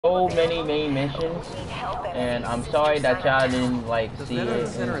so many main missions, and I'm sorry that y'all didn't like see it and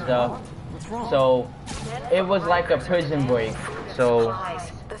stuff. So it was like a prison break. So I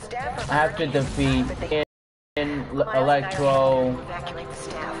have to defeat Electro,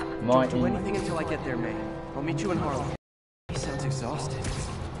 Martin. Don't do anything until I get there, May. I'll meet you in Harlem. He sounds exhausted.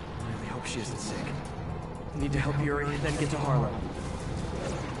 I really hope she isn't sick. I need to help Yuri, then get to Harlem.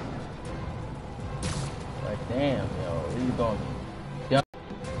 Like damn, yo, where you going?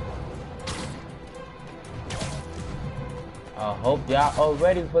 I hope y'all are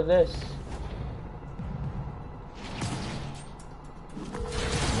ready for this.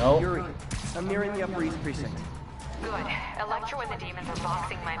 No. Yuri, I'm nearing the Upper East Precinct. Good. Electro and the demons are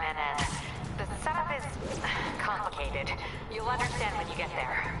boxing my men in. The setup is complicated. You'll understand when you get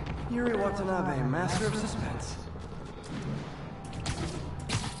there. Yuri Watanabe, master of suspense.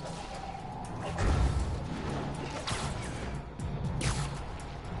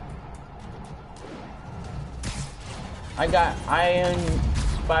 I got Iron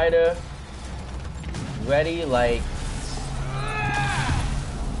Spider ready, like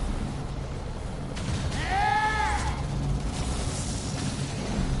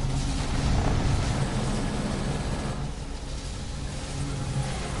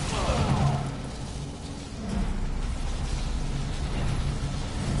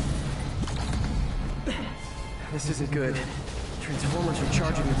This isn't good. Transformers are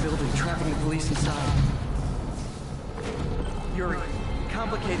charging the building, trapping the police inside. Yuri,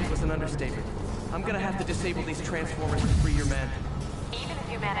 complicated was an understatement. I'm gonna have to disable these transformers to free your men. Even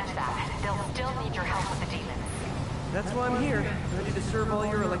if you manage that, they'll still need your help with the demons. That's why I'm here, ready to serve all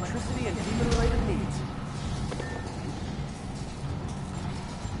your electricity and demon-related needs.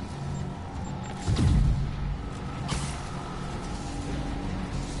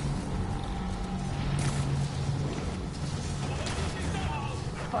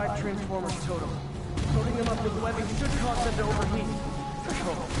 Five transformers total. Loading them up with webbing should cause them to overheat.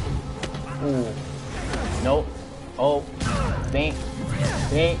 ooh. Nope. Oh. Think.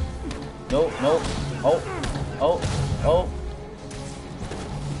 Think. Nope. Nope. Oh. Oh. Oh.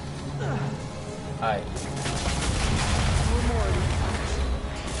 Alright.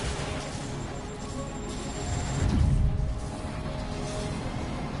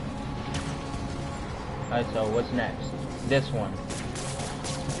 Alright, so what's next? This one.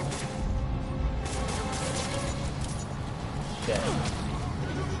 Shit.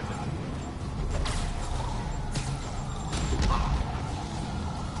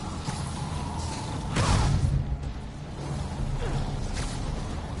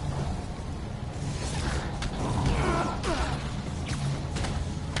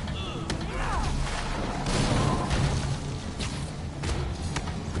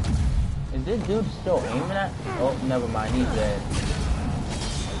 Is this dude still aiming at? Oh, never mind, he's dead.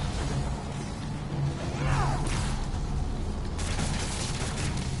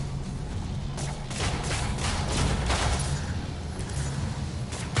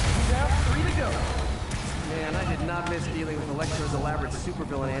 Man, I did not miss dealing with Electro's elaborate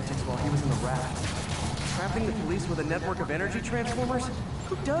supervillain antics while he was in the raft. Trapping the police with a network of energy transformers?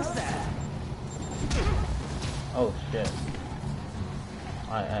 Who does that? Oh shit.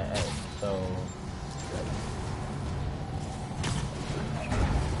 Alright, so...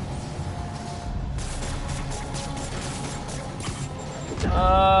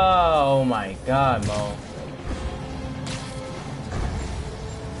 Oh my god, Mo.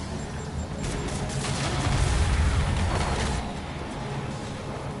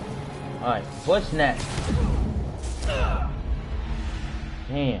 Alright, what's next?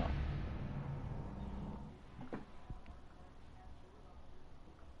 Damn.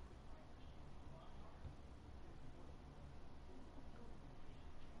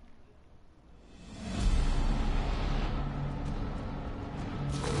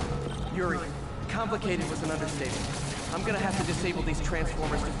 Yuri, complicated was an understatement. I'm gonna have to disable these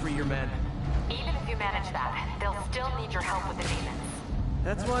transformers to free your men. Even if you manage that, they'll still need your help with the demons.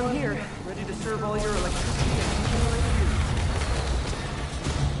 That's why I'm here, ready to serve all your electricity and demon-related needs.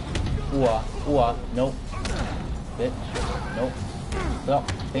 Ooh, nope. Bitch, nope.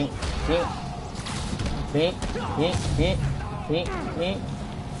 Stop. Think.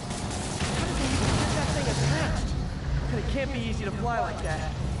 It can't be easy to fly like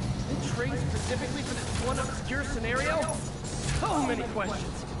that. And trained specifically for this one obscure scenario? So many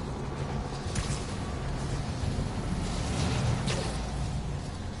questions.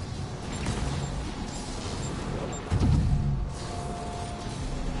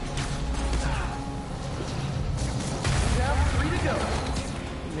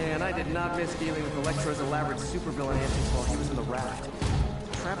 Man, I did not miss dealing with Electro's elaborate supervillain antics while he was in the raft.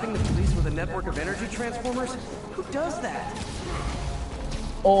 Trapping the police with a network of energy transformers? Who does that?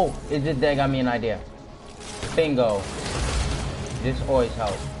 Oh, is it that got me an idea? Bingo. This always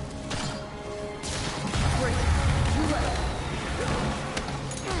helps. Great. You left.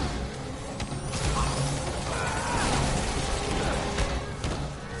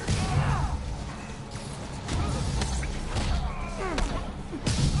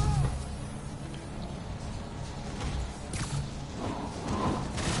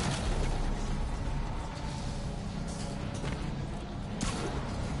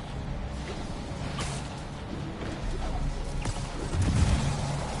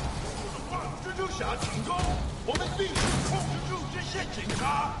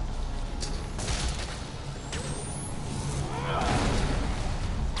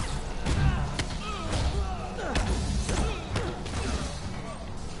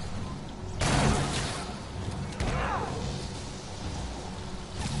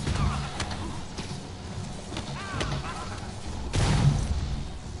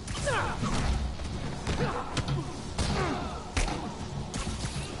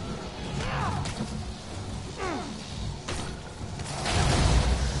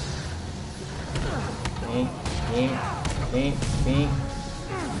 Beep.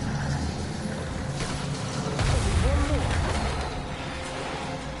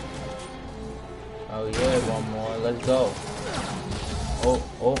 Oh yeah, one more. Let's go.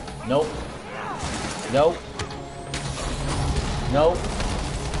 Oh, nope. Nope. Nope.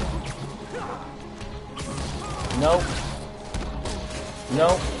 Nope.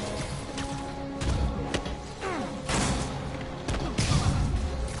 Nope.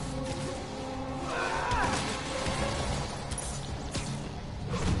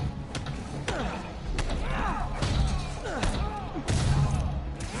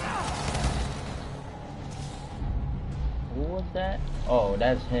 That? Oh,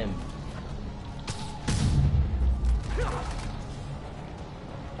 that's him.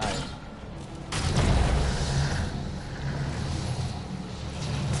 Nice.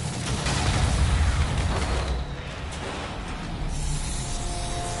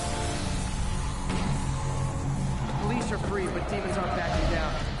 Police are free, but demons aren't backing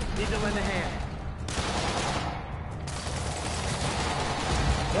down. Need to lend a hand.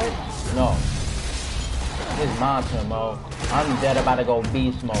 What? No. This monster mode. I'm dead about to go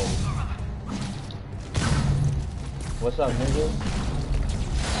beast mode. What's up, nigga?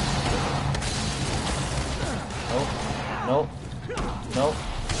 Nope. Nope.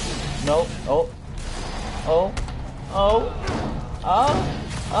 Nope. Nope. Oh. Oh. Oh.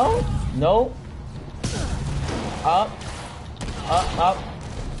 Oh. No. Up. Up.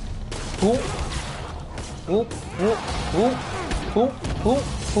 Whoop. Whoop. Whoop. Whoop. Whoop. Whoop.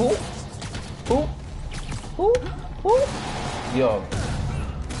 Whoop. Whoop. Whoop. Whoop. Yo.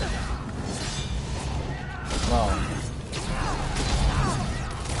 Come on.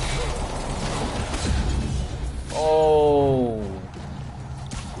 Oh.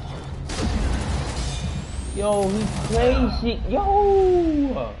 Yo, he's crazy.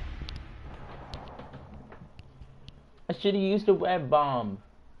 Yo. I should have used the web bomb.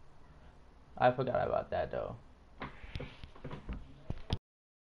 I forgot about that though.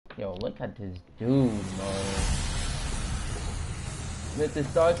 Yo, look at this dude, man. Mr.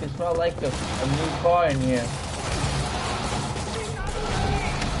 Stark can smell like a new car in here.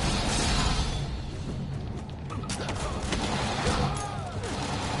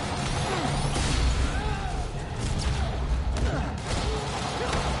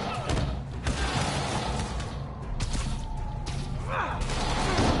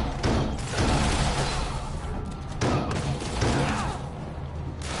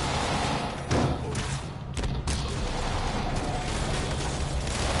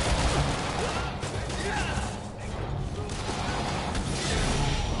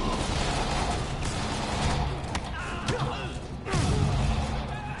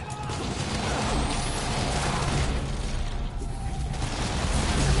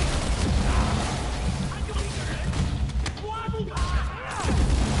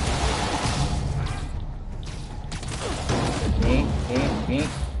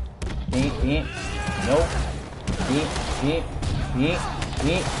 Nope.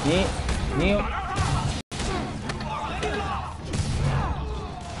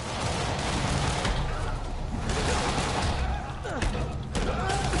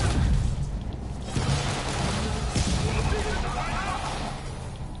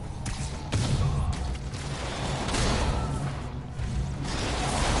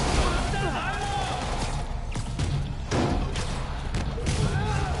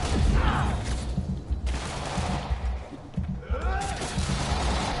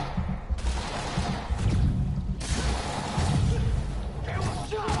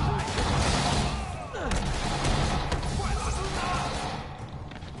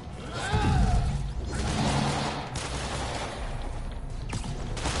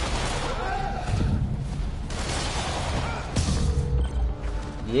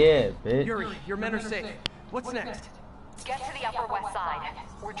 Yeah, bitch. Yuri, your men are safe. What's next? Get to the Upper West Side.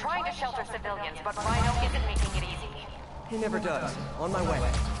 We're trying to shelter civilians, but Rhino isn't making it easy. He never does. On my way.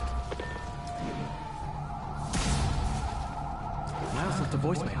 Miles left a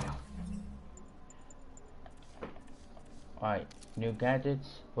voicemail. Alright, new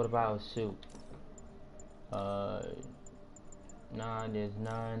gadgets. What about a suit? Nah, there's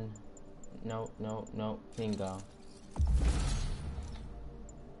none. No, bingo.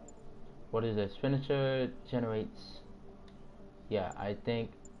 What is this? Finisher generates. Yeah, I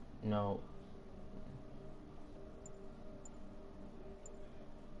think no.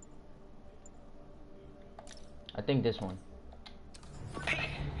 I think this one.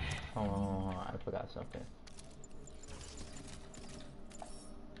 Oh, I forgot something.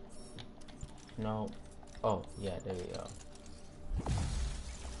 No. Oh, yeah, there we go.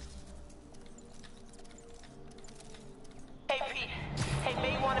 Hey, Pete. Hey,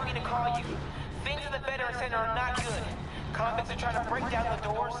 May wanted me to call you. Things in the Veteran Center are not good. Convicts are trying to break down the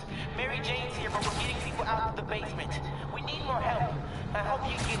doors. Mary Jane's here, but we're getting people out of the basement. We need more help. I hope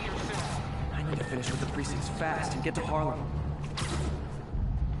you get here soon. I need to finish with the precincts fast and get to Harlem.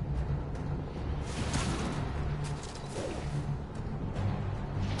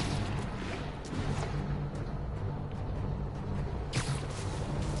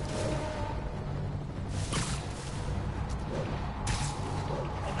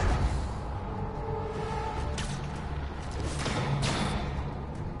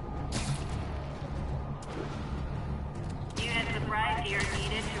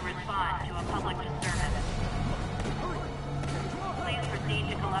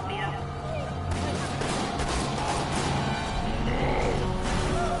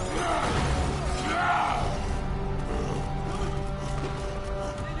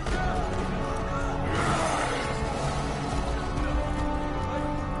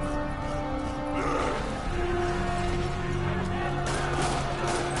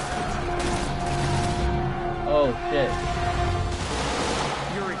 Oh shit.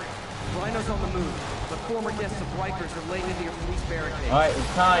 Yuri, Rhino's on the move, but former guests of Rikers are laid into your police barricade. Alright,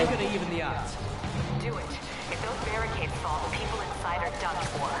 it's time. I'm gonna even the odds. Do it. If those barricades fall, the people inside are done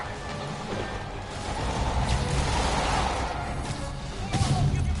for.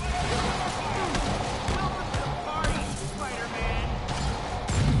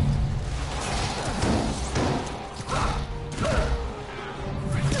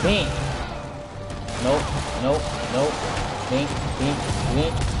 Bing. Nope. Bing.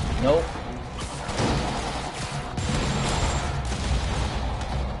 Nope.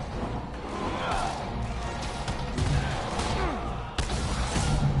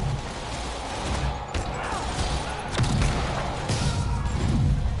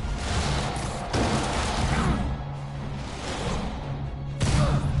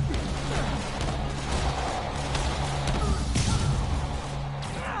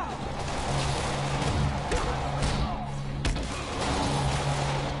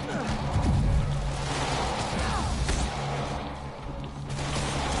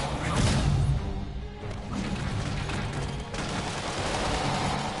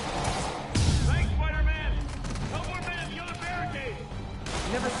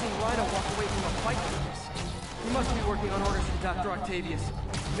 Never seen Rhino walk away from a fight like this. He must be working on orders from Dr. Octavius,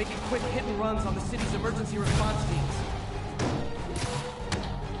 making quick hit and runs on the city's emergency response teams.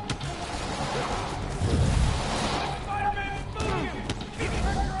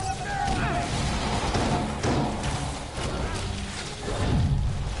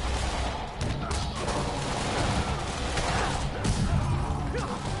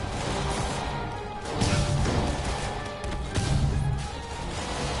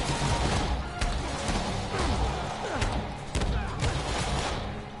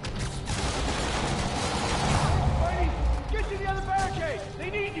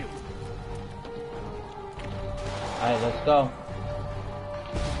 Alright, let's go.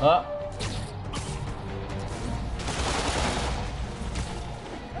 Up.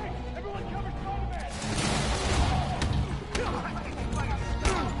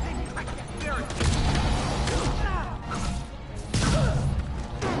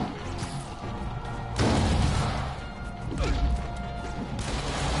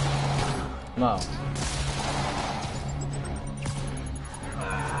 No.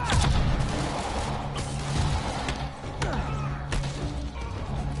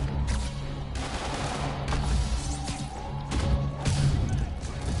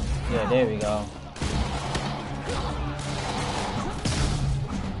 Yeah, there we go.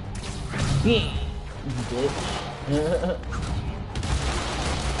 Bitch.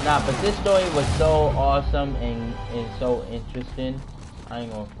 Nah, but this story was so awesome and so interesting. I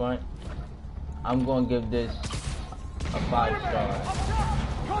ain't gonna front. I'm gonna give this a 5 star.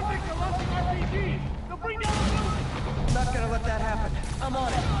 Convicts are launching RPGs! They'll bring down the building! I'm not gonna let that happen. I'm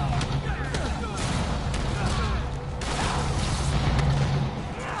on it.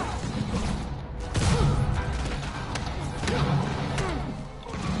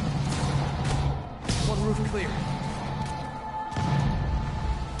 One roof clear.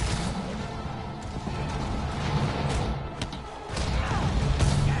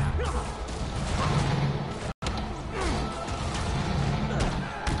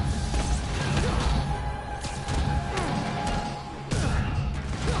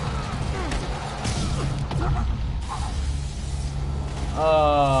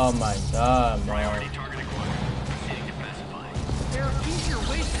 Oh my god, man. Priority target acquired. Proceeding to pacify. There are easier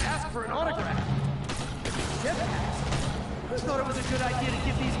ways to ask for an autograph. Jetpacks? I thought it was a good idea to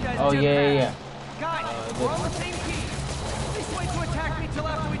give these guys Oh, jetpacks. yeah. Guys, we're on the same team. Please wait to attack me till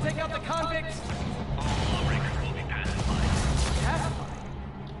after we take out the convicts. All lawbreakers will be pacified. Pacified?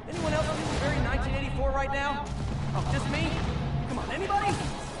 Anyone else feeling very 1984 right now? Oh, just me? Come on, anybody?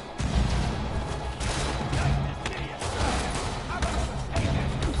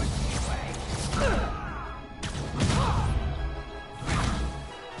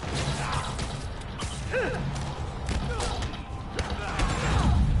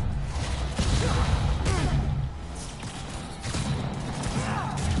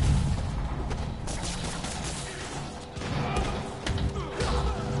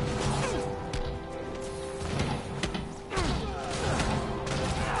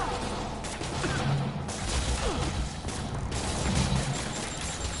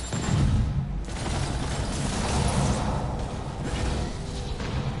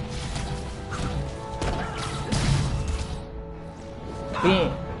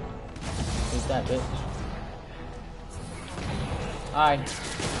 Beam. Who's that bitch? Hi.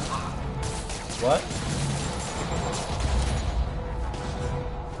 What?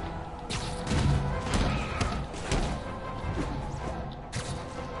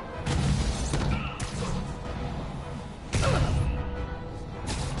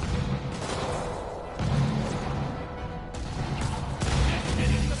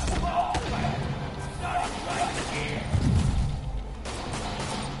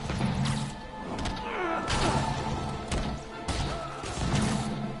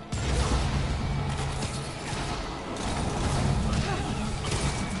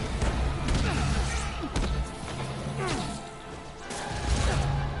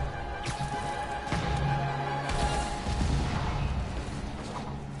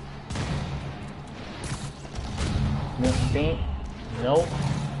 Nope.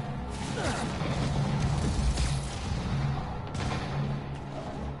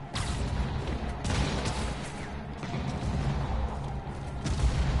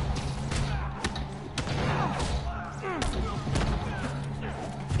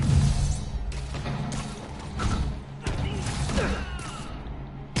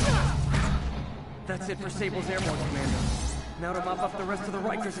 That's it for Sable's airborne commander. Now to mop up the rest of the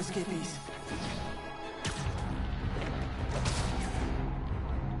Rikers escapees.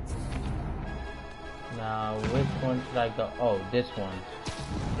 Now, which one should I go? Oh, this one.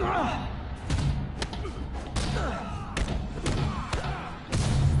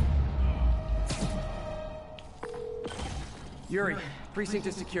 Yuri, precinct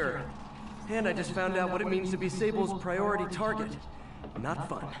is secure. And I just found out what it means to be Sable's priority target. Not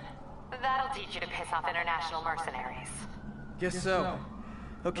fun. That'll teach you to piss off international mercenaries. Guess so.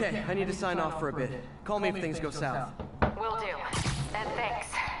 Okay, I need to sign off for a bit. Call me if things go south. Will do. And thanks.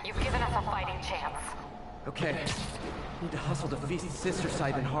 You've given us a fighting chance. Okay. Need to hustle to Feast's sister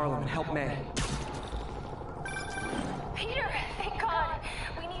site in Harlem and help May. Peter, thank God.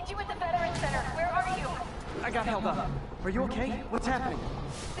 We need you at the Veterans Center. Where are you? I got held up. Are you okay? What's happening?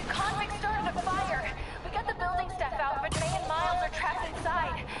 The convicts started a fire. We got the building staff out, but May and Miles are trapped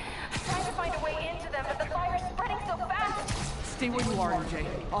inside. I'm trying to find a way into them, but the fire's spreading so fast. Stay where you are, MJ.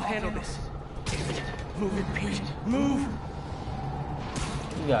 I'll handle this. Damn it. Move it, Pete. Move!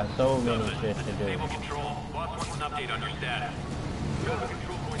 You got so many shit to do. Stable control. Boss wants an update on your status. Got the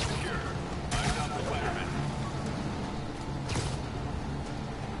control point secure. Eyes on the fireman.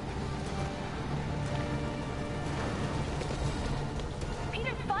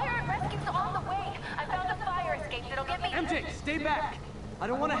 Peter, fire and rescue's on the way. I found a fire escape that'll get me... MJ, stay back! I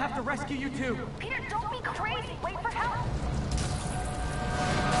don't want to have to rescue you too. Peter, don't be crazy. Wait for help.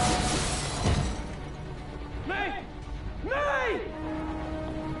 May! May!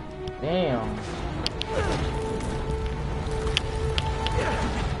 Damn.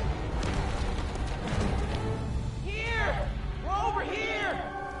 Here! We're over here!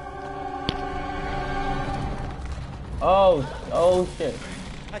 Oh shit.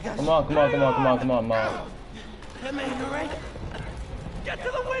 Come on, Mom. Hey man, you alright? Get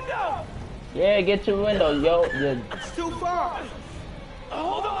to the window! Yeah, get to the window, yo. Yeah. It's too far!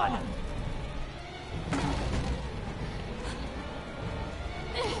 Hold on!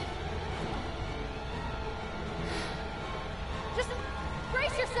 Just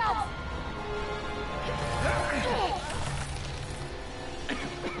brace yourselves!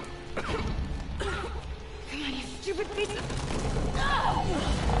 Come on, you stupid piece of...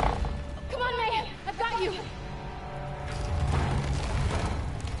 Come on, May! I've got you!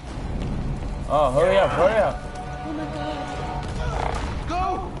 Oh, hurry up. Oh my god. Go!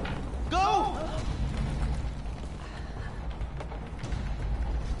 Go!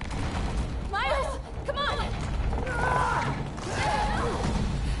 Miles! Come on!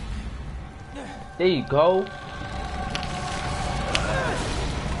 There you go.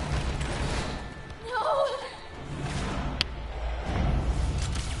 No!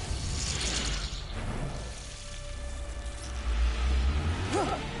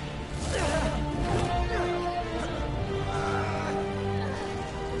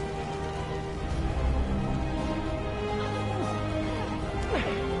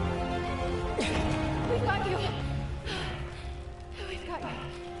 We've got you. We've got you.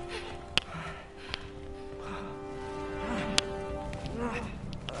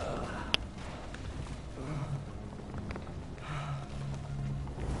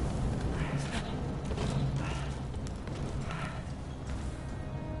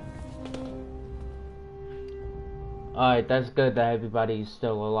 Alright, that's good that everybody's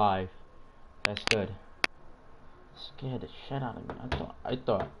still alive. That's good. Scared the shit out of me. I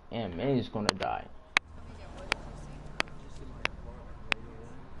thought Aunt May's gonna die.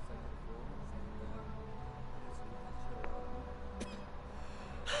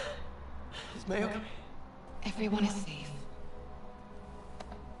 Is May okay? Everyone is safe.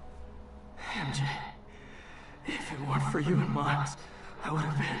 MJ, if it weren't for you and Miles, I would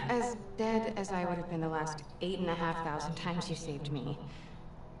have been... As dead as I would have been the last 8,500 times you saved me.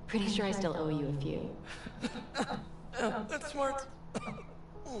 Pretty sure I still owe you a few. That's smart.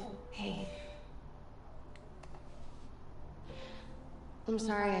 Hey. I'm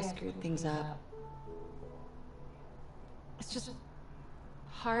sorry I screwed things up. It's just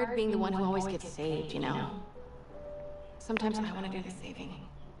hard being the one who always gets saved, you know? Sometimes I want to do the saving.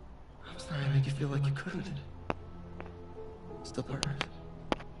 I'm sorry I make you feel like you couldn't. Still partners.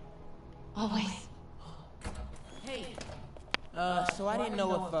 Always. Hey, so I didn't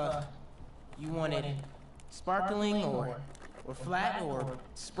know if, you wanted sparkling or flat or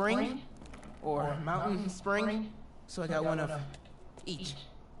spring or mountain spring, so I got one of each.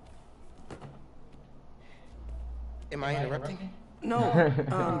 Am I interrupting? No,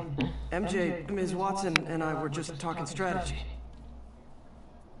 MJ, Ms. Watson, and I were just talking strategy.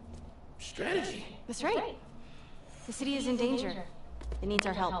 Strategy? That's right. The city is in danger. It needs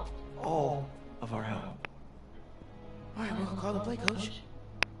our help. All of our help. Alright, well, call the play, coach.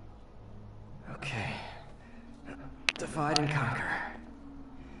 Okay. Divide and conquer.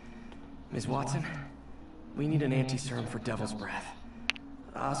 Ms. Watson, we need an anti-serum for Devil's Breath.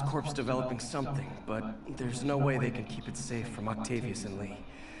 Oscorp's developing something, but there's no way they can keep it safe from Octavius and Lee.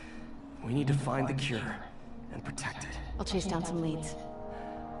 We need to find the cure and protect it. I'll chase down some leads.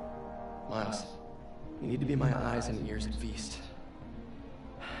 Miles, you need to be my eyes and ears at Feast.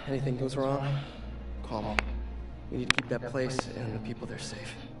 Anything goes wrong, call me. We need to keep that place and the people there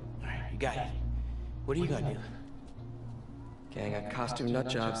safe. Alright, you got it. What are you gonna do? Gang of costume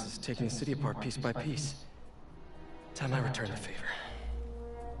nutjobs is taking the city apart piece by piece. Time I return the favor.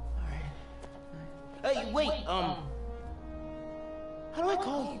 Hey, wait, how do I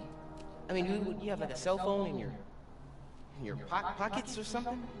call you? I mean, you have like a cell phone in your pockets or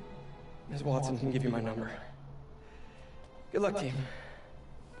something? Ms. Watson can give you my number. Good luck, team.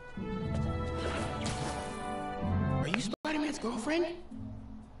 Are you Spider-Man's girlfriend?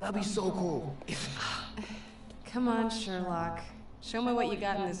 That'd be so cool. Come on, Sherlock. Show me what you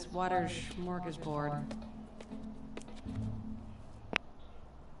got in this water smorgasbord.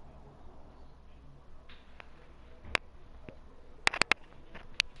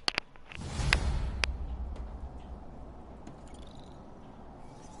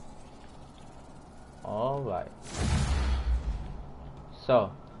 Alright.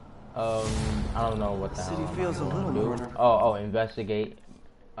 So, I don't know what the hell City feels a little more. Oh, investigate.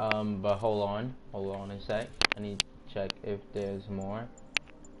 But hold on a sec. I need to check if there's more.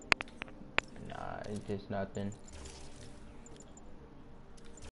 Nah, it's just nothing.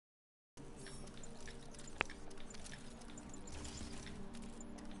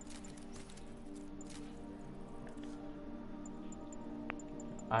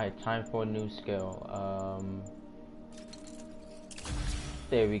 Alright, time for a new skill.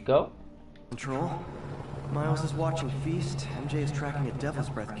 There we go. Control. Miles is watching Feast. MJ is tracking a Devil's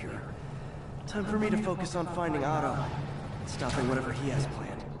Breath cure. Time for me to focus on finding Otto and stopping whatever he has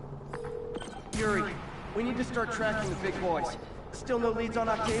planned. Yuri, we need to start tracking the big boys. Still no leads on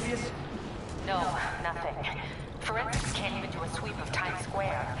Octavius? No, nothing. Forensics can't even do a sweep of Times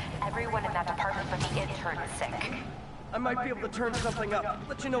Square. Everyone in that department but the intern is sick. I might be able to turn something up.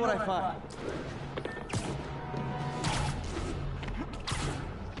 Let you know what I find.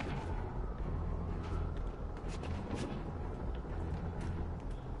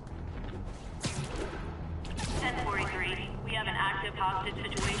 We have an active hostage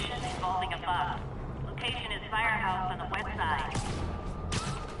situation involving a bus. Location is Firehouse on the west side.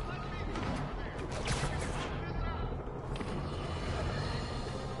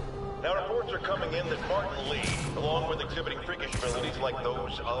 Now reports are coming in that Martin Lee, along with exhibiting freakish abilities like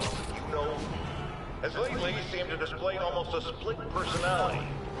those of, you know, has lately seemed to display almost a split personality.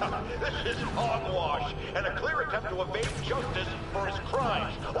 This is hogwash and a clear attempt to evade justice for his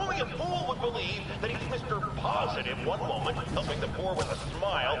crimes. Only a fool would believe that he's Mr. Positive one moment, helping the poor with a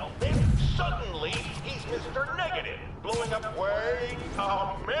smile, then suddenly he's Mr. Negative, blowing up. Wait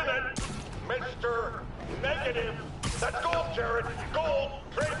a minute, Mr. Negative. That's gold, Jared. Gold.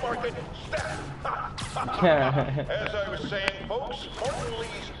 Trademark it. Step. As I was saying, folks, Martin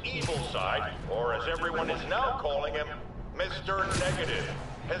Lee's evil side, or as everyone is now calling him, Mr. Negative,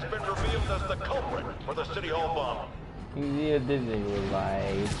 has been revealed as the culprit for the City Hall bomb. Yeah, this is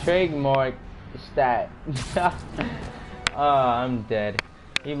like trademark stat. Oh, I'm dead.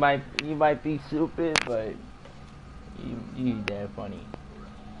 You might be stupid, but you dead funny.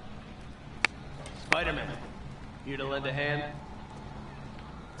 Spider-Man, here to lend a hand?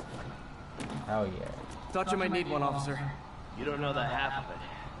 Oh yeah. Thought you might need one, officer. You don't know the half of it.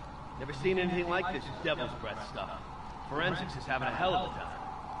 Never seen anything like this Devil's Breath stuff. Forensics is having a hell of a time.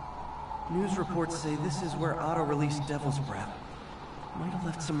 News reports say this is where Otto released Devil's Breath. Might have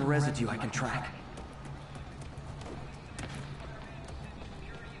left some residue I can track.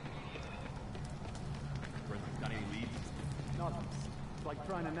 Got any leads? Nothing. It's like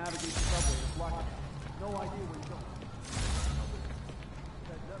trying to navigate the subway with blocking. No idea where you're going.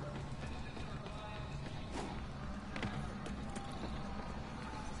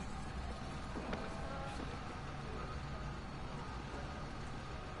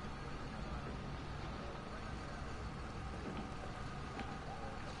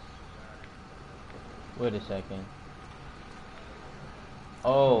 Wait a second.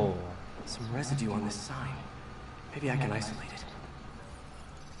 Oh. Some residue on this sign. Maybe I can isolate it.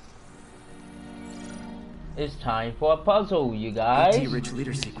 It's time for a puzzle, you guys. AT-rich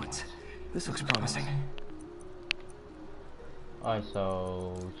leader sequence. This looks promising. Alright,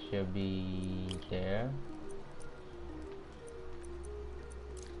 so should be there.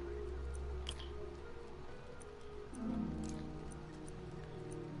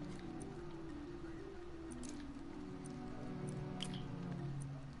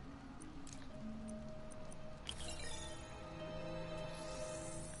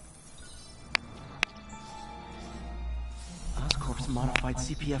 Oscorp's modified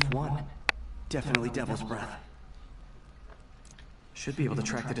CPF-1. Definitely Devil's Breath. Should be able to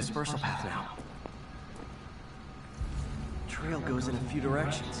track the dispersal path now. Trail goes in a few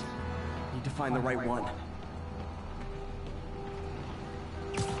directions. Need to find the right one.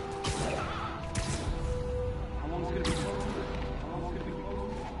 How long is it gonna be closed? How long is it gonna be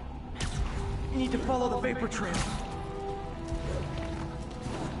closed? Need to follow the vapor trail.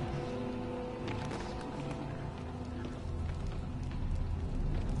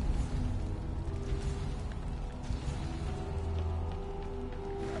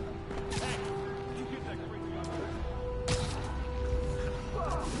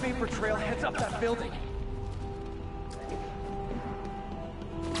 Vapor trail heads up that building.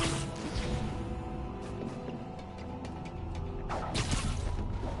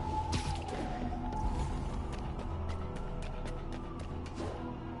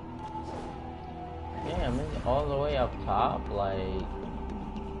 Damn, it's all the way up top, like.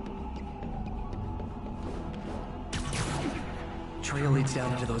 Trail leads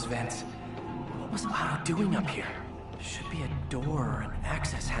down into those vents. What was Otto doing up here? Should be a door or an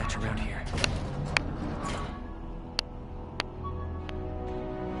access hatch around here.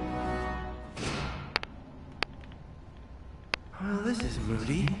 Well, this is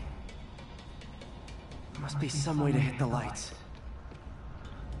moody. Must be some way to hit the lights.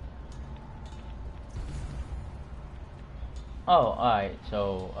 Oh, alright,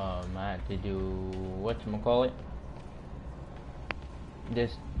 so I had to do whatchamacallit?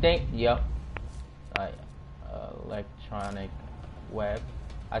 this thing. Yep. Electronic web.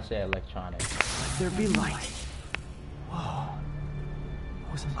 I say electronic. Let there be light. Whoa.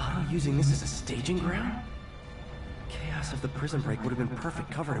 Was Otto using this as a staging ground? Chaos of the prison break would have been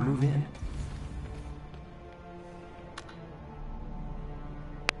perfect cover to move in.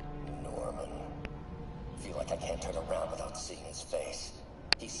 Norman. Feel like I can't turn around without seeing his face.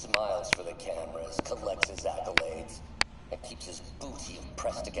 He smiles for the cameras, collects his accolades, and keeps his boot heel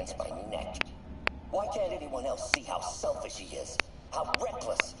pressed against my neck. Why can't anyone else see how selfish he is? How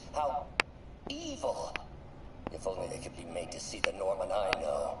reckless, how evil. If only they could be made to see the Norman I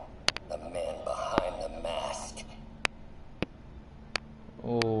know. The man behind the mask.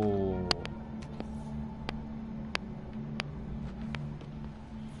 Oh.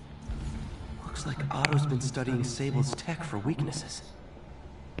 Looks like Otto's been studying Sable's tech for weaknesses.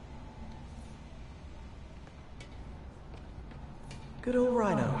 Good old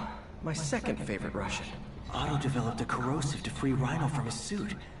Rhino. My second favorite Russian. Otto developed a corrosive to free Rhino from his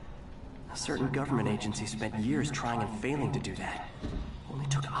suit. A certain government agency spent years trying and failing to do that. Only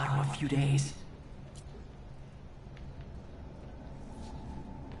took Otto a few days.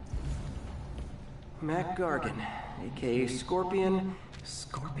 Mac Gargan, aka Scorpion.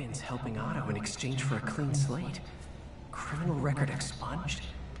 Scorpion's helping Otto in exchange for a clean slate. Criminal record expunged.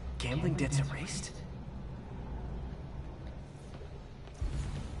 Gambling debts erased.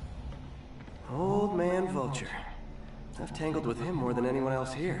 Old man Vulture. I've tangled with him more than anyone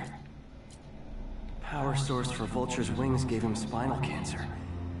else here. Power source for Vulture's wings gave him spinal cancer.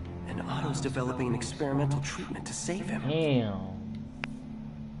 And Otto's developing an experimental treatment to save him. Damn.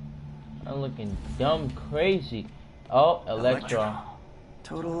 I'm looking dumb crazy. Oh, Electro.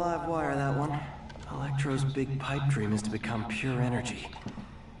 Total live wire, that one. Electro's big pipe dream is to become pure energy.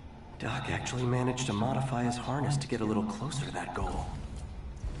 Doc actually managed to modify his harness to get a little closer to that goal.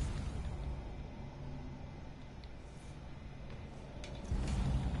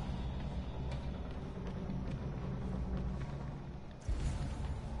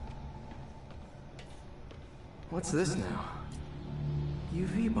 What's this now?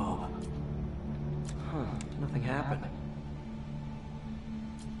 UV bulb. Huh, nothing happened.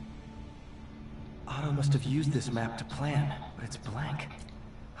 Otto must have used this map to plan, but it's blank.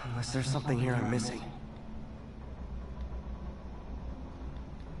 Unless there's something here I'm missing.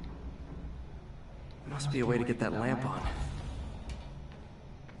 Must be a way to get that lamp on.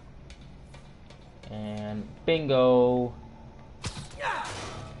 And bingo.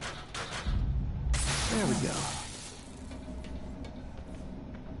 There we go.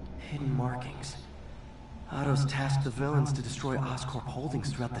 Hidden markings. Otto's tasked the villains to destroy Oscorp holdings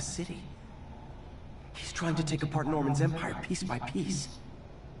throughout the city. He's trying to take apart Norman's empire piece by piece.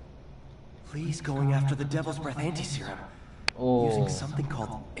 Lee's going after the Devil's Breath anti-serum. Oh. Using something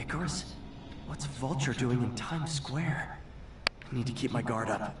called Icarus? What's Vulture doing in Times Square? I need to keep my guard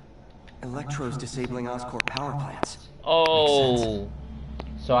up. Electro's disabling Oscorp power plants. Oh.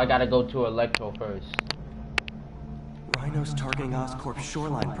 So I gotta go to Electro first. Rhino's targeting Oscorp's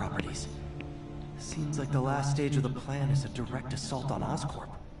shoreline properties. Seems like the last stage of the plan is a direct assault on Oscorp.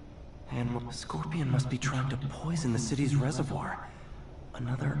 And Scorpion must be trying to poison the city's reservoir.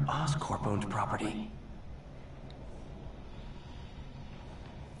 Another Oscorp-owned property.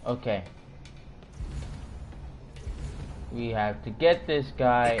 Okay. We have to get this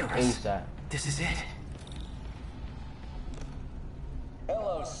guy ASAP. This is it.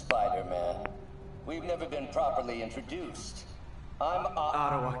 Hello, Spider-Man. We've never been properly introduced. I'm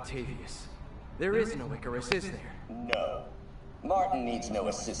Otto Octavius. There is no Icarus, is there? No. Martin needs no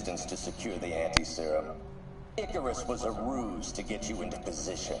assistance to secure the anti-serum. Icarus was a ruse to get you into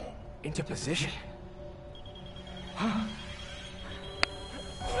position. Into position?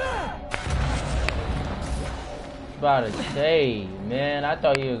 About to say, man, I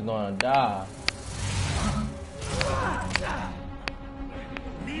thought he was gonna die.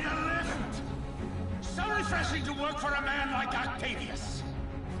 Need a lift? So refreshing to work for a man like Octavius.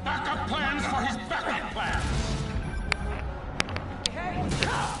 Backup plans for his backup plans.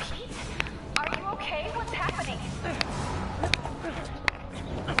 Pete, are you okay? What's happening?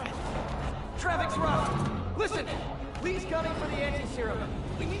 Traffic's rough. Listen, Lee's gunning for the anti-serum.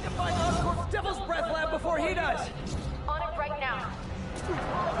 We need to find Oscorp's Devil's Breath lab before he does. On it right now.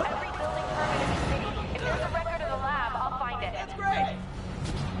 Every building permit in the city. If there's a record of the lab, I'll find it. That's great.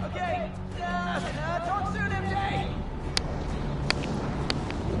 Okay. Talk soon, MJ.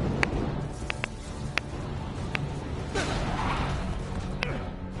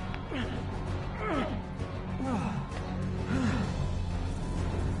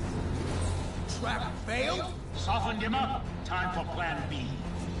 Trap failed? Softened him up. time for Plan B.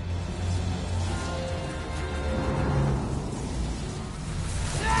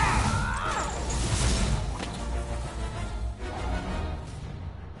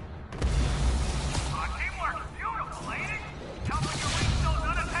 Teamwork, beautiful, lady. Helping you reach those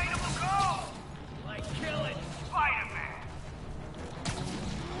unattainable goals. Like killing Spider-Man.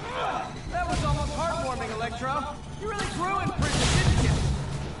 That was almost heartwarming, Electro. You really grew in prison, didn't you?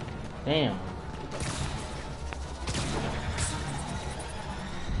 Damn.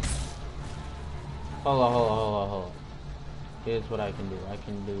 Hold on. Here's what I can do. I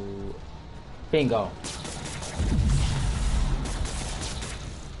can do bingo.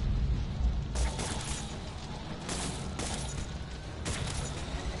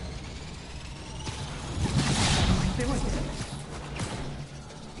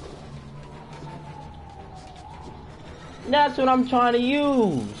 That's what I'm trying to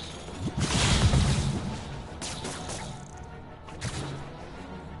use.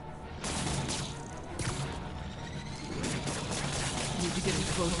 Need to get him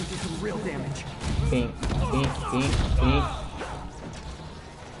close and do some real damage. Bink.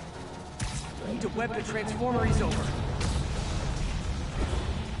 Need to web the transformer he's over.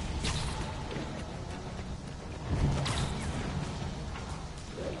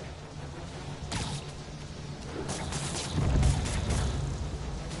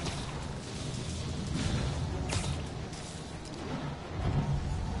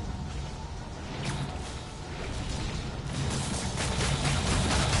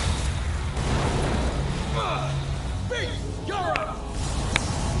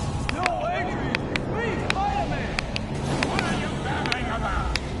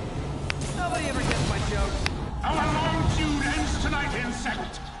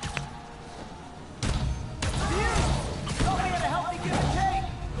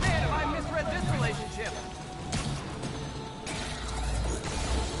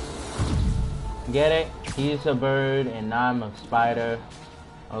 Get it? He's a bird and I'm a spider.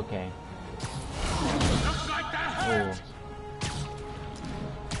 Okay. Looks like that hurt.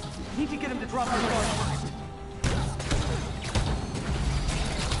 Need to get him to drop his guard first.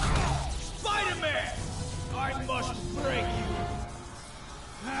 Spider-Man! I must break you.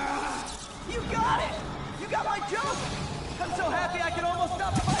 You got it! You got my joke! I'm so happy I can almost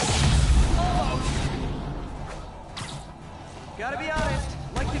stop fighting! Almost! Gotta be honest,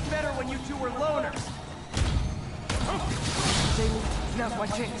 liked it better when you two were loners. Jamie, now's my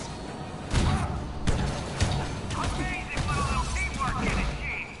chance. Amazing what a little teamwork can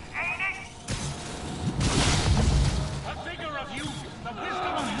achieve, ain't it? The vigor of youth, the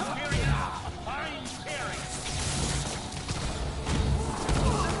wisdom of experience, a fine pairing.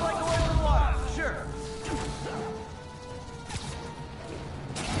 Just like oil and water, sure.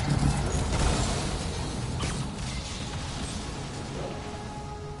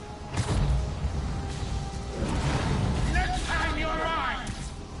 Next time you're mine.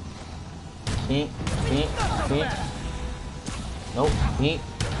 Pink. Nope. Pink.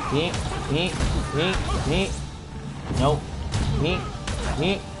 Nope.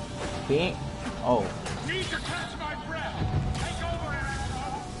 Pink. Oh. Need to catch my breath. Take over, Electro.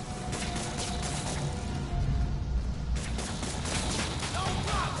 No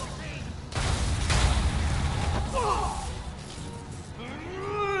problem,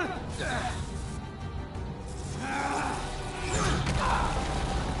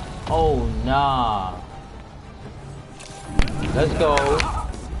 Oh, nah. Let's go.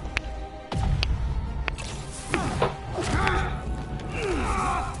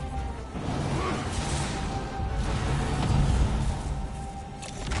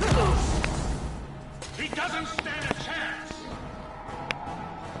 He doesn't stand a chance.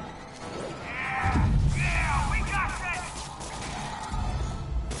 Yeah, we got this.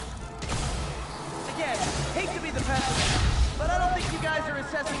 Again, hate to be the pessimist, but I don't think you guys are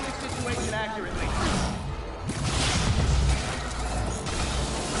assessing this situation accurately.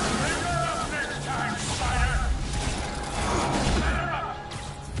 Trigger up next time, Spider. Trigger up.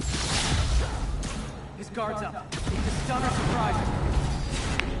 His guard's up. Need to stun or surprise him.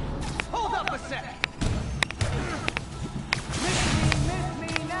 Hold up a sec! Miss me,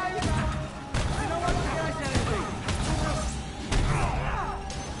 now you got... I don't want you guys anything.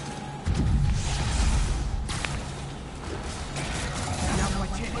 Now's my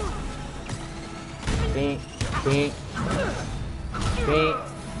chance. Pink. Pink.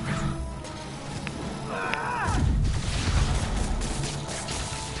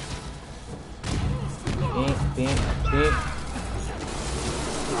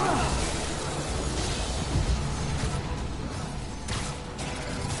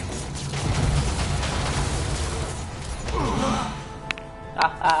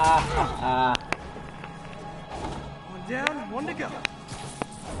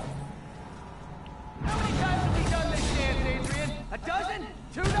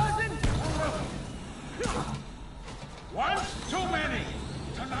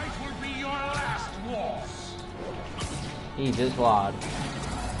 me this loud.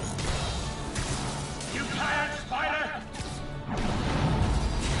 You tired, Spider?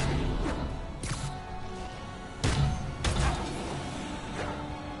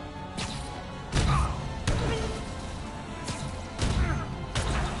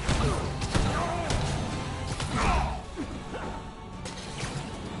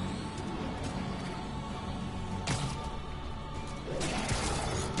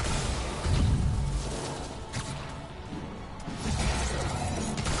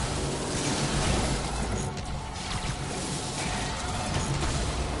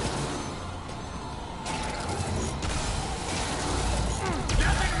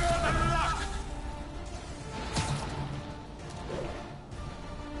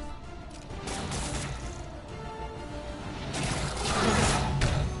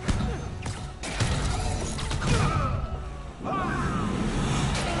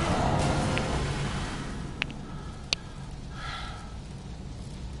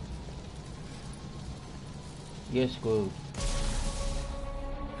 You're screwed.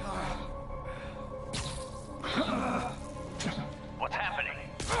 What's happening?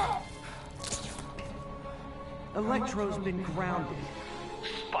 Electro's been grounded.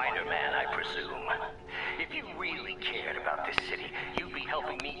 Spider-Man, I presume. If you really cared about this city, you'd be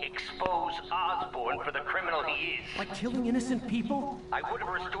helping me expose Osborn for the criminal he is. By killing innocent people? I would have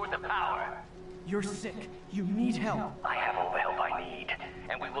restored the power. You're sick. You need help. I have all the help I need,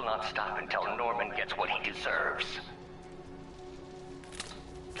 and we will not stop until Norman gets what he deserves.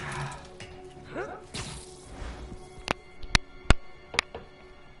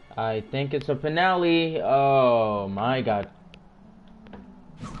 I think it's a finale. Oh my god.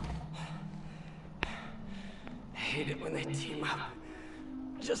 I hate it when they team up.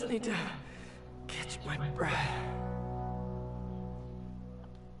 Just need to catch my breath.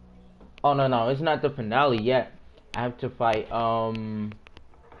 Oh no, it's not the finale yet. I have to fight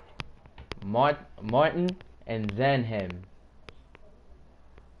Martin and then him.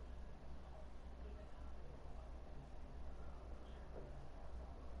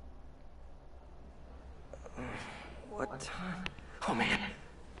 What time? Oh man.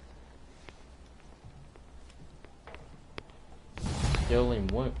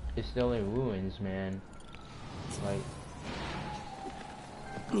 It's still in ruins, man. Like,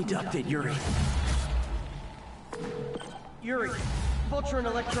 need to update Yuri. Yuri, Vulture and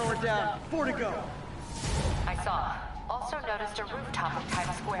Electro are down. 4 to go. I saw. Also noticed a rooftop of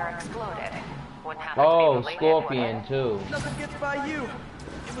Times Square exploded. Wouldn't happen to be oh, related, Scorpion would it? too. Nothing gets by you.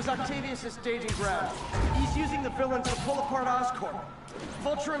 It was Octavius' staging ground. He's using the villains to pull apart Oscorp.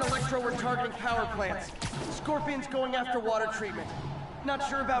 Vulture and Electro were targeting power plants. Scorpion's going after water treatment. Not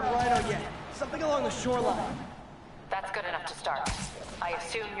sure about Rhino yet. Something along the shoreline. That's good enough to start. I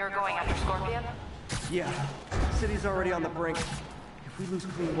assume you're going after Scorpion? Yeah. City's already on the brink. If we lose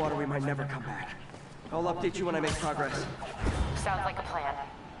clean water, we might never come back. I'll update you when I make progress. Sounds like a plan.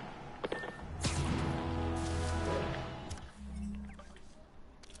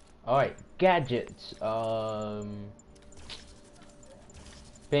 Alright, gadgets.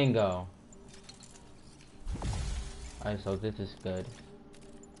 Bingo. Alright, so this is good.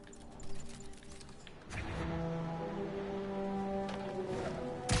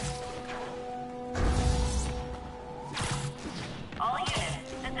 All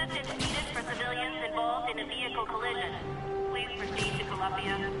units, assistance needed for civilians involved in a vehicle collision. Please proceed to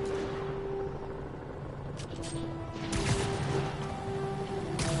Columbia.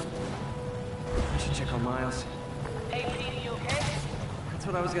 I should check on Miles. Hey, Pete, you okay? That's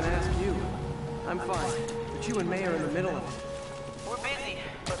what I was gonna ask you. I'm fine, but you and May are in the middle of it. We're busy,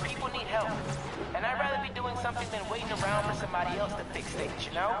 but people need help. And I'd rather be doing something than waiting around for somebody else to fix things,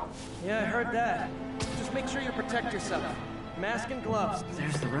 you know? Yeah, I heard that. Just make sure you protect yourself. Mask and gloves.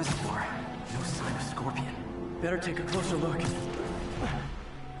 There's the reservoir. No sign of Scorpion. Better take a closer look.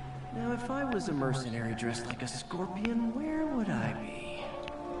 Now, if I was a mercenary dressed like a scorpion, where would I be?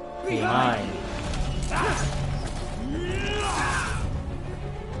 Behind.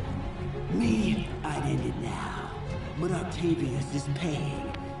 Me, I'd end it now. But Octavius is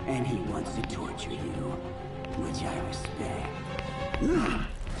paying, and he wants to torture you, which I respect.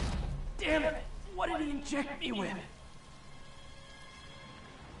 Damn it! What did he inject me with?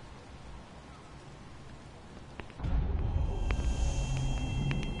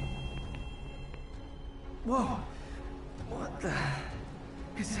 Whoa! What the...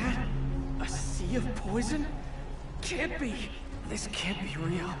 Is that a sea of poison? Can't be! This can't be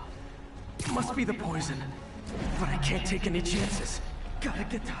real. Must be the poison. But I can't take any chances. Gotta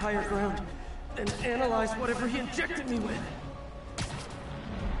get to higher ground and analyze whatever he injected me with.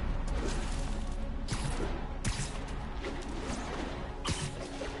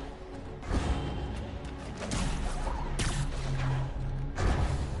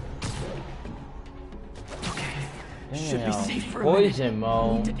 Should be safe for a Poison minute.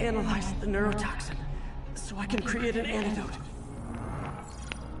 Mo. I need to analyze the neurotoxin so I can create an antidote.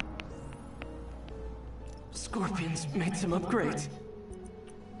 Scorpions made some upgrades.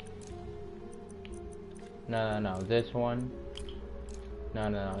 No, this one.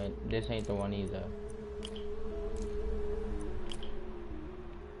 No, this ain't the one either.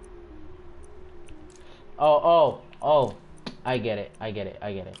 Oh, I get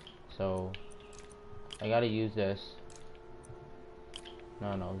it. So, I gotta use this.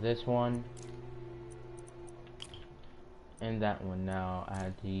 No, this one. And that one. Now, I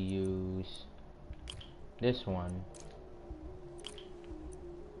had to use this one.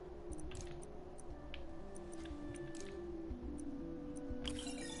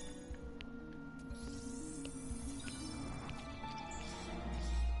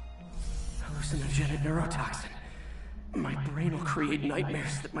 Hallucinogenic neurotoxin. My brain will create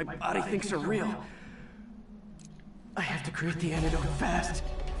nightmares that my body thinks are real. I have to create the antidote fast.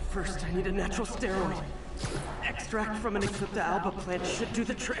 First, I need a natural steroid. Extract from an Eclipta alba plant should do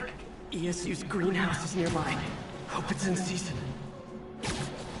the trick. ESU's greenhouse is nearby. Hope it's in season.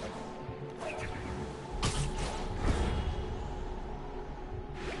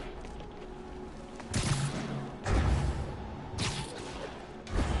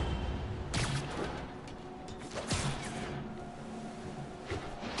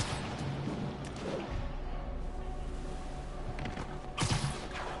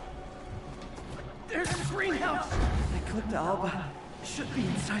 There's the greenhouse! Eclipta alba should be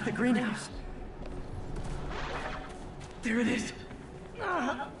inside the greenhouse. There it is.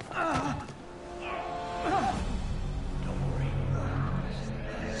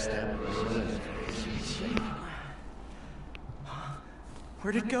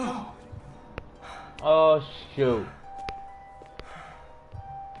 Where'd it go? Oh shoot.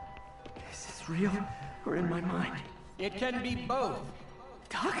 Is this real or in my mind? It can be both.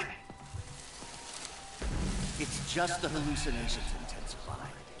 Doc? It's just the hallucinations intensify.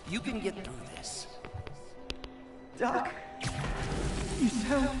 You can get through this. Doc? You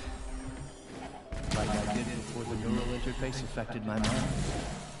sound... like I did before the neural interface affected my mind.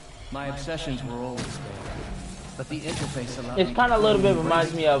 My obsessions were always there, but the interface allowed It's kind of a little bit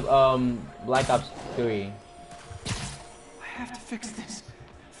reminds me of Black Ops 3. I have to fix this.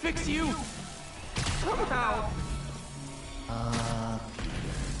 Fix you! Somehow!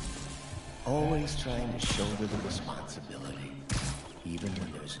 Always trying to shoulder the responsibility, even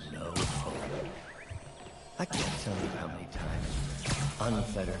when there's no hope. I can't tell you how many times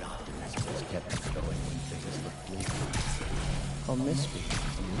unfettered optimism has kept me going when things look bleak. I'll miss speaking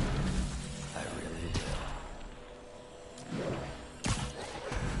to you. I really will.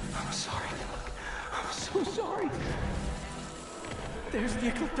 I'm sorry. I'm so sorry. There's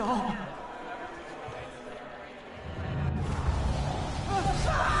the Eclipta alba.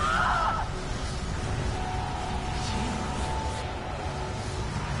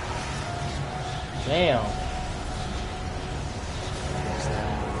 Damn.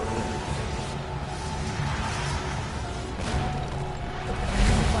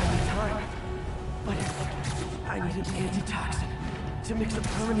 But I need an antitoxin to mix a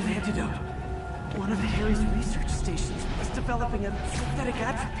permanent antidote. One of Harry's research stations was developing a synthetic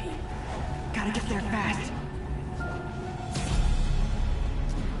atropine. Gotta get there fast.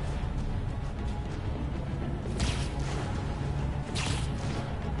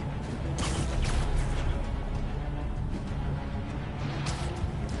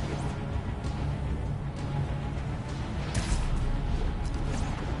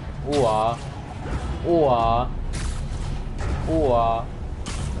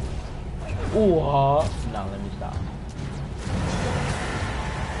 Now let me stop.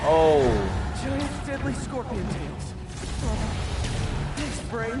 Oh. Giant deadly scorpion tails. Thanks,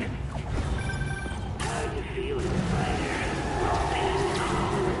 brain. How you feeling, Spider?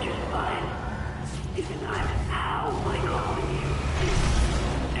 Just fine. Even how am I calling you?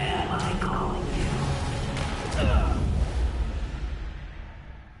 Am I calling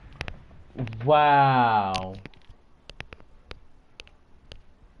you? Wow.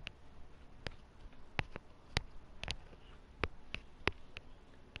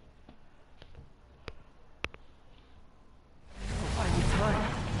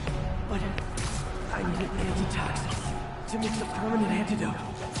 To mix a permanent antidote.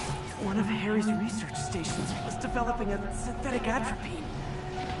 One of Harry's research stations was developing a synthetic atropine.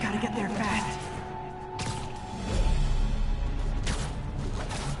 Gotta get there fast.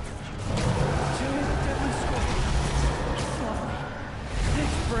 Giant deadly scorpion.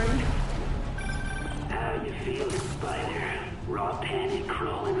 Thanks, brain. How you feeling, Spider? Raw panic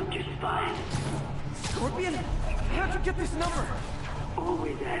crawling up your spine. Scorpion? How'd you get this number?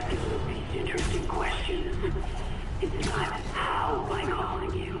 Always asking these interesting questions. It's not how am I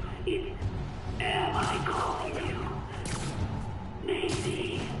calling you, it's am I calling you?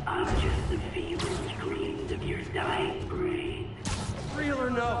 Maybe I'm just the feeble screams of your dying brain. Real or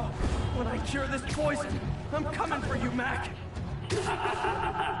no, when I cure this poison, I'm coming for you, Mac. Big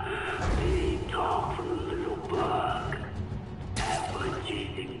talk from a little bug. Have fun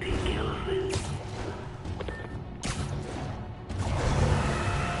chasing pink elephants.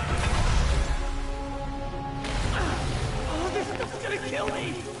 Oh, this stuff's gonna kill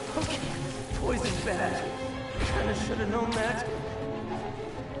me! Okay, poison's bad. Kinda should've known that.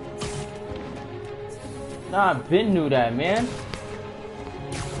 Nah, I been knew that, man.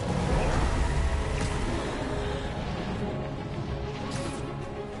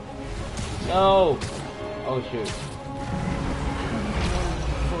 No! Oh shoot.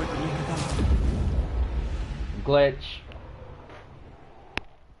 Glitch.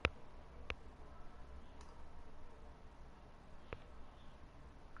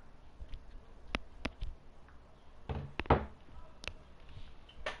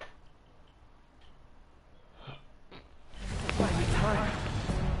 But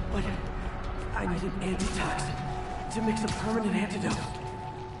I need an antitoxin to mix a permanent antidote.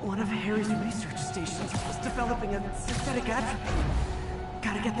 One of Harry's research stations is developing a synthetic atropine.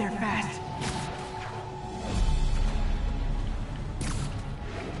 Gotta get there fast.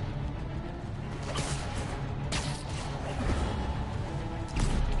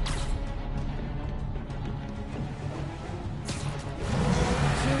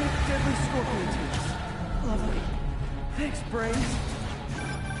 Two deadly scorpion tubes. Lovely. Thanks, brains.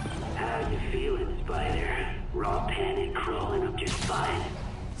 How you feeling, Spider? Raw panic crawling up your spine.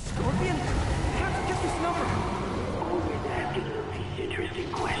 Scorpion? How'd you get this number? Always asking these interesting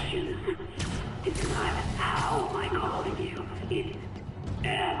questions. It's not how am I calling you, it's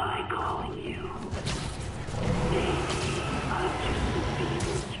am I calling you? Maybe I'm just the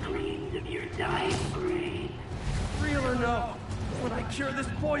feeble screams of your dying brain. Real or no, when I cure this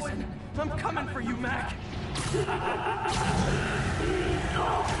poison, I'm coming for you, Mac. It's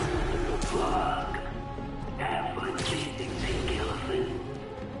all from the bug. Have fun chasing pink elephants.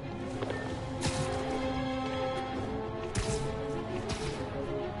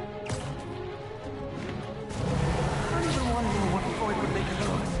 I don't even want to know what Freud would make of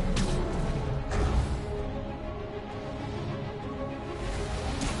those.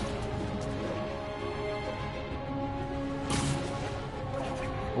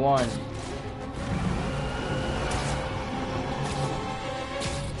 One.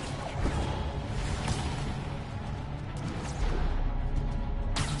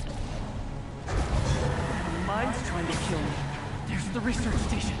 Mine's trying to kill me. There's the research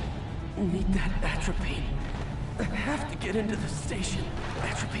station. Need that atropine. I have to get into the station.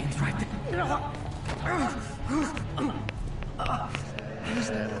 Atropine's right there. Is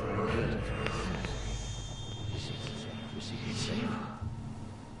that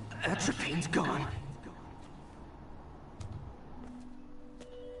Atropine's gone.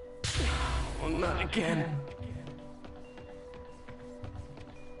 Oh, not again.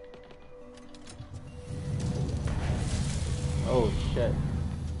 Oh shit.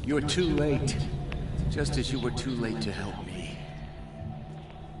 You're too late. Just as you were too late to help me.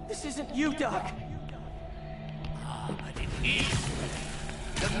 This isn't you, Doc. But it is.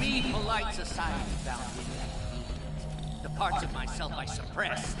 The me polite society found in that movement. The parts of myself I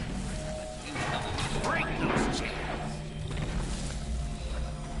suppressed. But you helped me break those chains.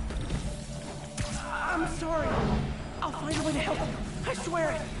 I'm sorry. I'll find a way to help you. I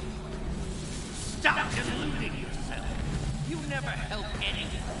swear it. Stop deluding yourself. You never help anyone.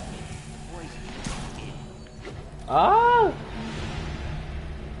 Poison is. Ah!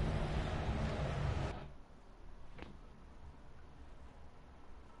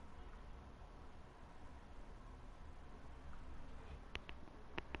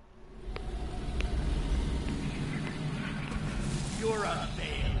 You're a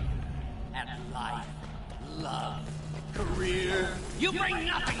failure at life, love, career. You bring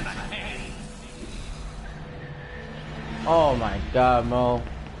nothing but pain. Oh my god, Mo.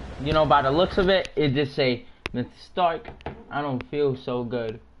 You know, by the looks of it, it just say, Mr. Stark, I don't feel so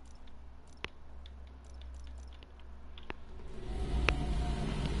good.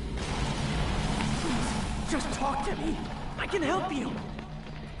 Just talk to me. I can help you.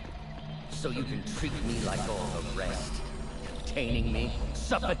 So you can treat me like all the rest. Containing me,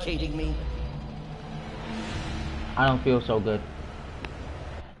 suffocating me. I don't feel so good.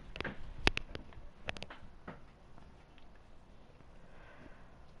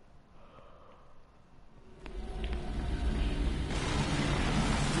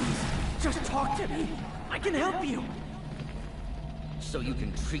 to me. I can help you. So you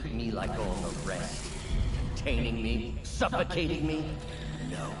can treat me like all the rest? Containing me? Suffocating me?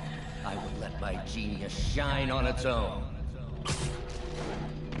 No. I will let my genius shine on its own.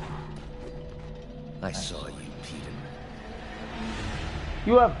 I saw you, Peter.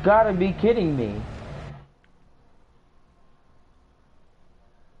 You have gotta be kidding me.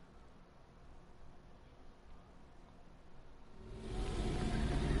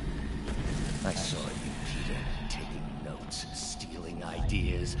 I saw you, Peter, taking notes, stealing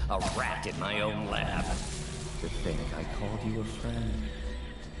ideas, a rat in my own lab. To think I called you a friend.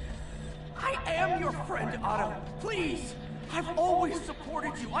 I am your friend, Otto. Please. I've always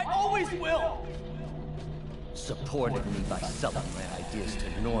supported you. I always will. Supported me by selling my ideas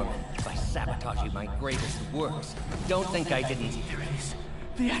to Norman, by sabotaging my greatest works. Don't think I didn't... There it is.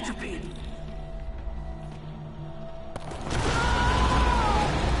 The atropine.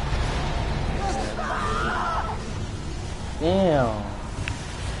 Damn.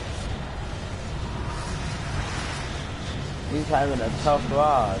 He's having a tough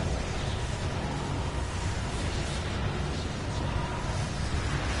ride.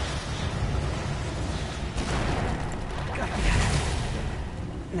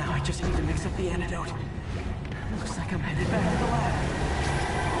 Now I just need to mix up the antidote. Looks like I'm headed back to the lab.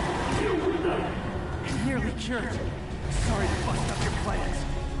 I'm nearly cured. Sorry to bust up your plans.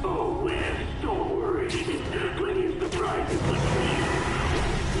 Oh, Wes, don't worry. Plenty of surprises like you.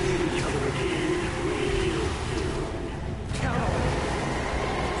 See each other again real soon. Count on it.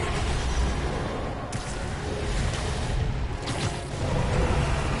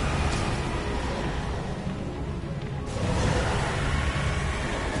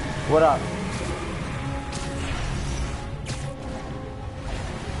 What up?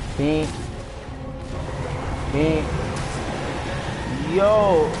 Pink. Pink.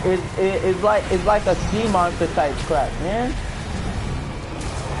 Yo, it's like a sea monster type crap, man.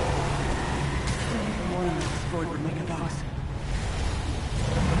 One you destroyed would make a box.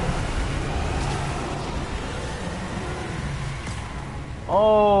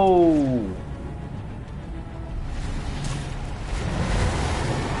 Oh.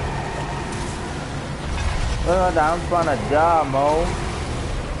 I'm trying to die, Mo.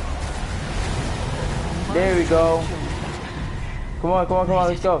 There we go. Come on,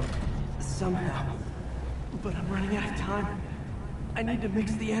 let's go. Somehow. But I'm running out of time. I need to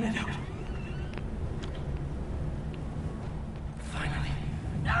mix the antidote. Finally.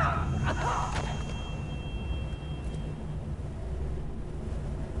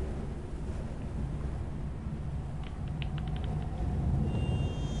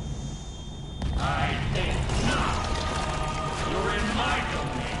 I think not. You're in my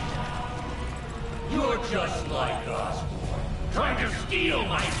domain. You're just like us, trying to steal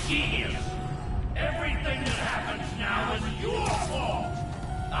my genius. Everything that happens now is your fault.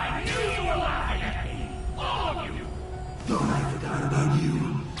 I knew you were laughing at me, all of you. Thought I forgot about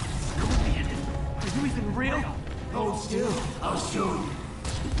you. Scorpion, are you even real? Hold still. I'll show you.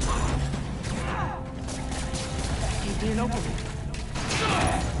 Give me an opening.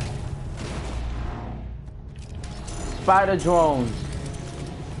 Spider drones.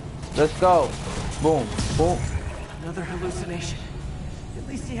 Let's go. Boom, boom. Another hallucination. At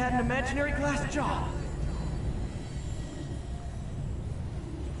least he had an imaginary glass jaw.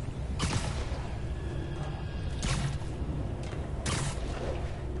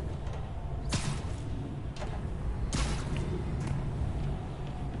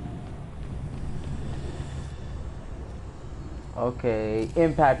 Okay,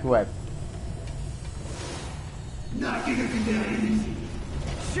 impact weapon. Not gonna be that easy.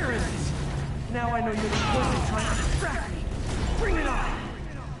 Sure it is. Now I know you're the person trying to distract me. Bring it on!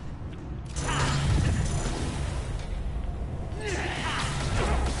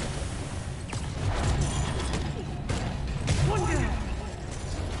 One down!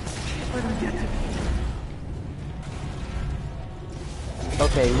 Let him get to me.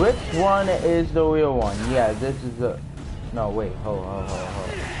 Okay, which one is the real one? Yeah, this is the... No, wait, hold. Trying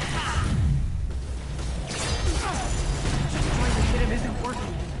to hit him isn't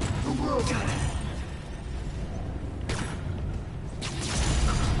working. The world got it.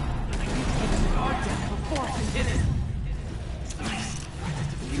 I need to get his guard down before I can hit him. Nice.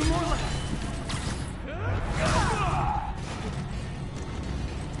 Just a few more left.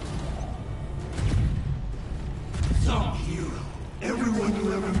 Some hero. Everyone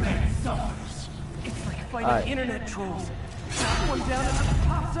you ever met suffers. It's like fighting internet trolls. Knock one down and it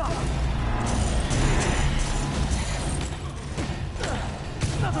pops up.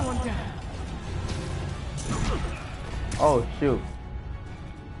 Another one down. Oh, shoot.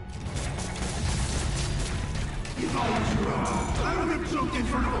 choked in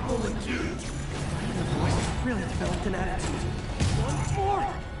front of a bullet too. The voice has really developed an attitude. One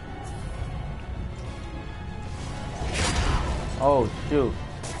more. Oh shoot.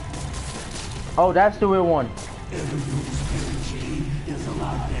 Oh, that's the real one. Is a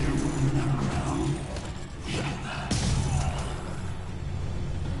lot better when we're around.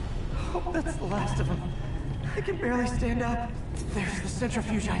 Oh, that's the last of them. I can barely stand up. There's the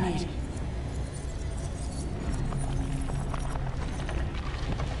centrifuge I need.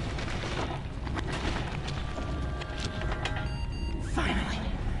 Finally.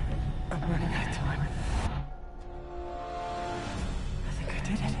 I'm running out of time. I think I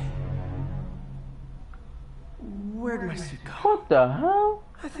did it. Where'd my suit go? What the hell?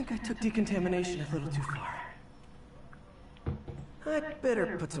 I think I took decontamination a little too far. I'd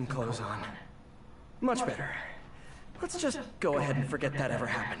better put some clothes on. Much better. Let's just go ahead and forget that ever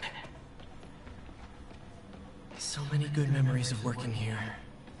happened. So many good memories of working here.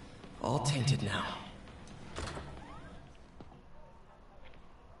 All tainted now.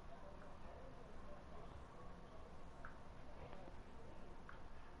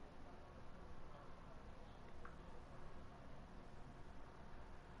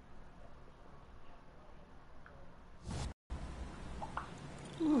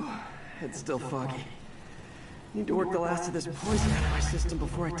 Ooh, it's still foggy. Need to work the last of this poison out of my system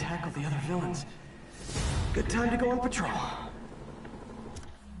before I tackle the other villains. Good time to go on patrol.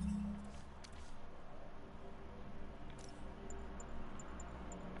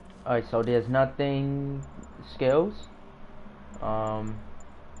 Alright, so there's nothing skills.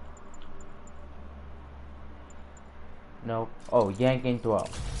 No. Oh, yank and throw.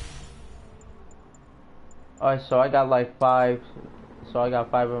 Alright, so I got like 5. So I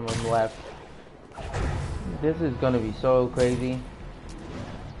got 5 of them left. This is gonna be so crazy.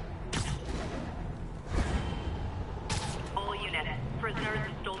 All units, prisoners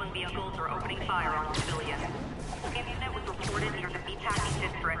in stolen vehicles are opening fire on civilians. A unit was reported near the meatpacking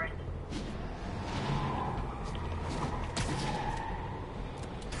district.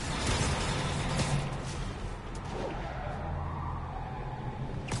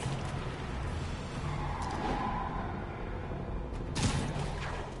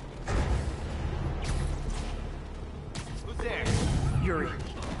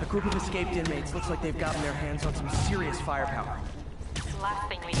 A group of escaped inmates looks like they've gotten their hands on some serious firepower. The last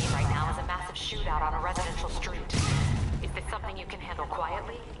thing we need right now is a massive shootout on a residential street. Is this something you can handle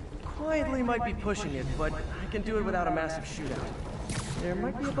quietly? Quietly might be pushing it, but I can do it without a massive shootout. There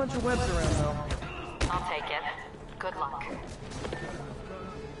might be a bunch of webs around, though. I'll take it. Good luck.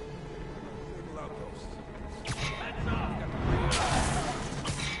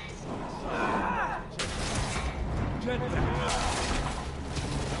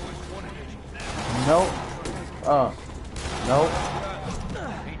 Nope. Nope.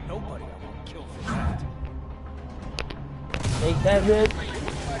 Ain't nobody I won't kill for that. Take that hit.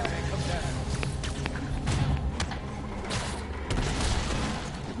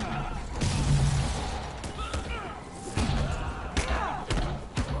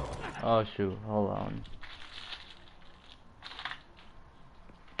 Oh shoot, hold on.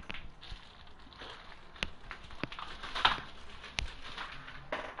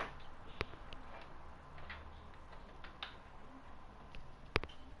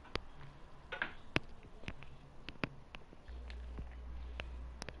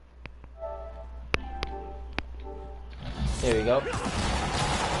 There we go.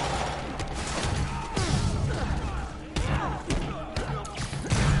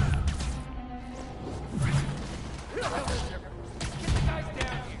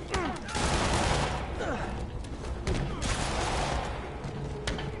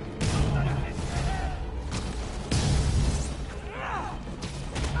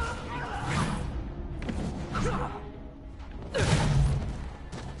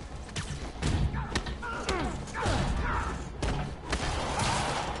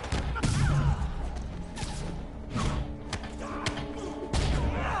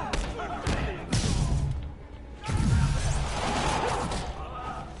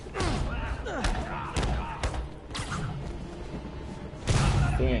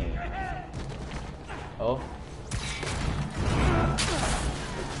 Oh.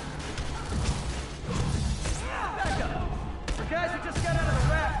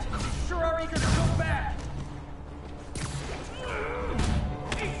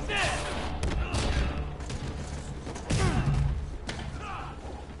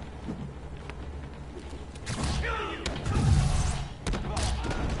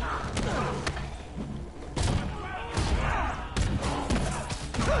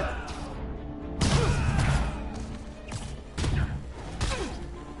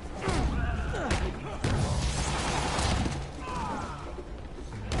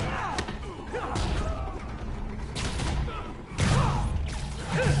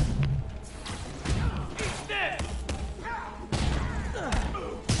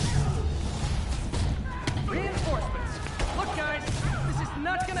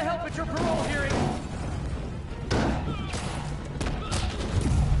 at your parole hearing.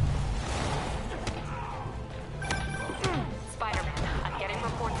 Spider-Man, I'm getting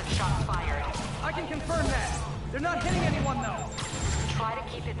reports of shots fired. I can confirm that. They're not hitting anyone, though. Try to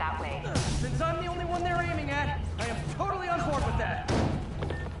keep it that way. Since I'm the only one they're aiming at, I am totally on board with that.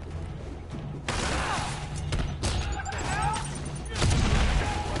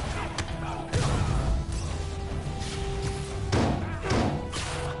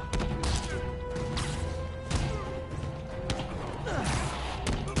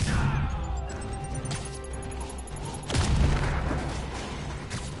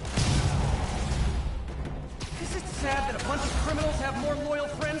 Sad that a bunch of criminals have more loyal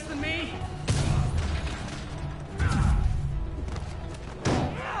friends than me?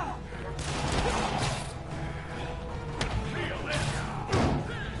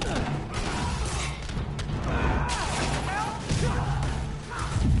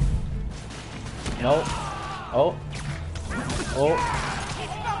 Nope. Oh. Oh.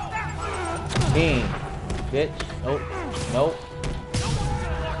 Beam. Bitch. Oh. Nope.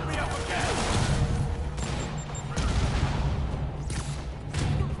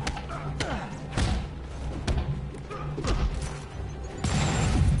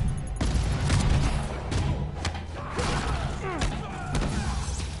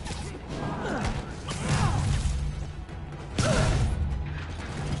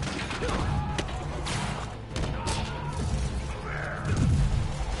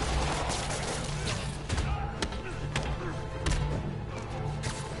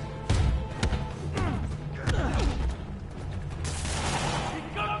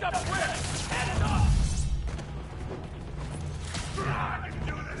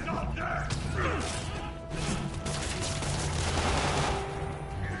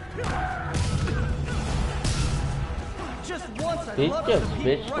 Did you just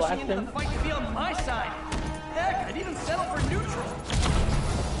bitch slap him? The fight to be on my side. Heck, I'd even settle for neutral.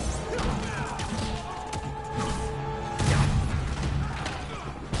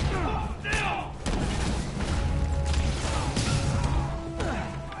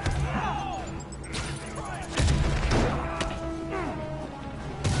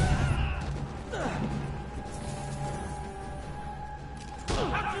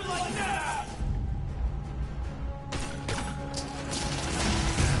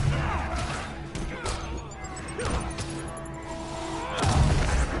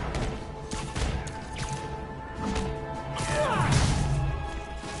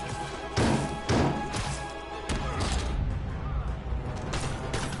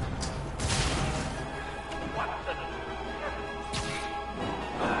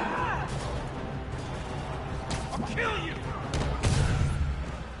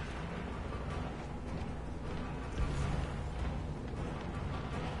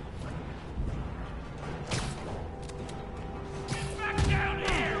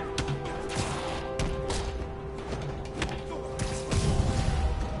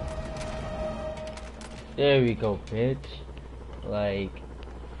 There we go, bitch. Like,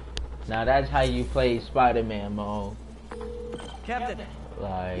 now that's how you play Spider-Man mode. Captain,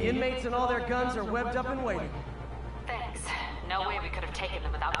 like, the inmates and all their guns are webbed up and waiting. Thanks. No way we could have taken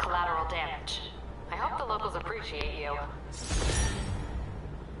them without collateral damage. I hope the locals appreciate you.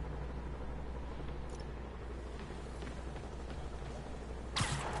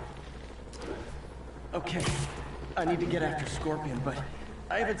 Okay, I need to get after Scorpion, but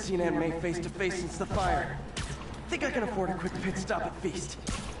I haven't seen Aunt May face to face since the fire. Think I can afford a quick pit stop at Feast.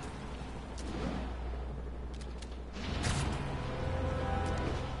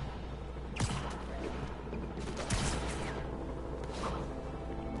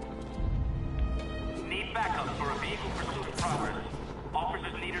 Need backup for a vehicle pursuit in progress.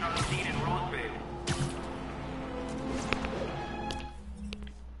 Officers needed on the scene in Roseville.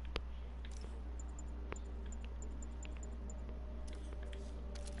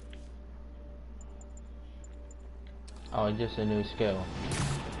 oh, just a new skill.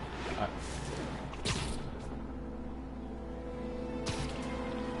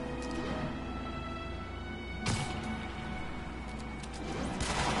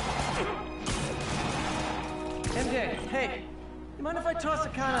 MJ, hey, you mind if I toss a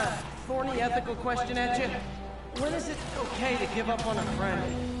kind of thorny ethical question at you? When is it okay to give up on a friend?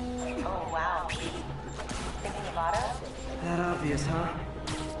 Oh, wow, Pete. Thinking of Otto? That obvious, huh?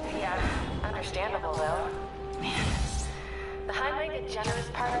 Yeah, understandable though. Man, the high-minded, generous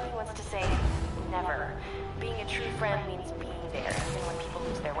part of me wants to say never. Being a true friend means being there, even when people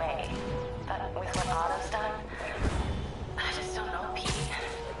lose their way. But with what Otto's done, I just don't know, Pete.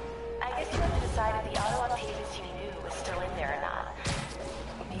 I guess you have to decide if the Otto Octavius you knew was still in there or not.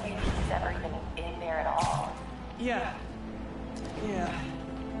 Maybe Yeah.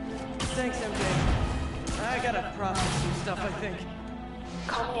 Thanks, MJ. I gotta process some stuff, I think.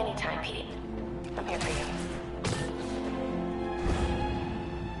 Call me anytime, Pete. I'm here for you.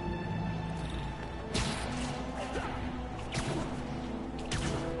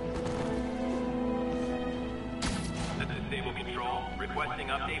 This is Stable Control, requesting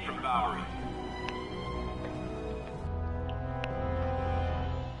update from Bowery.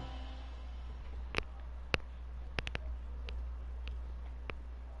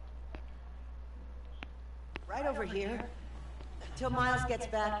 Right over here. Till Miles gets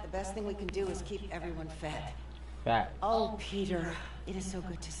back, the best thing we can do is keep everyone fed. Fact. Oh, Peter, it is so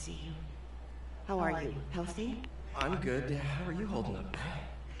good to see you. How are you? Healthy? I'm good. How are you holding up?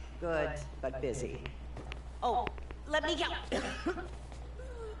 Good, but busy. Oh, let me go.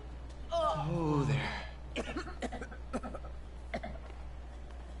 Oh, there.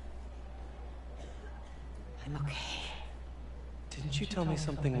 I'm okay. Didn't you tell me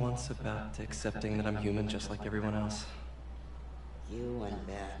something once about accepting that I'm human just like everyone else? You and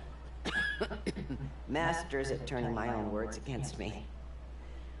Beth. Masters at turning my own words against me.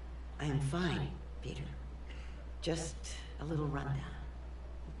 I am fine, Peter. Just a little rundown.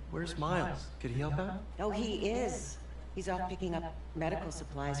 Where's Miles? Could he help out? Oh, he is. He's off picking up medical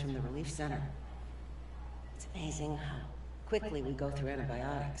supplies from the relief center. It's amazing how quickly we go through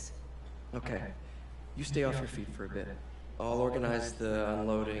antibiotics. Okay. You stay off your feet for a bit. I'll organize the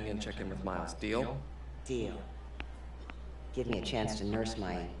unloading and check in with Miles. Deal? Deal. Give me a chance to nurse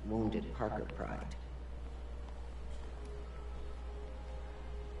my wounded Parker pride.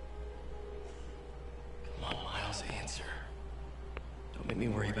 Come on, Miles, answer. Don't make me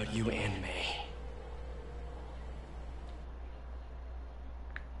worry about you and May.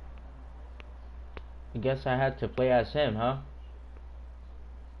 I guess I had to play as him, huh?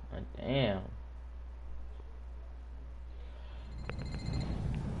 Damn.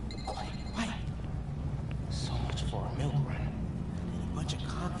 Quiet. So much for a milk run. Did a bunch of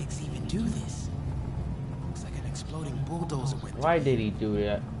convicts even do this? Looks like an exploding bulldozer with. Why did he do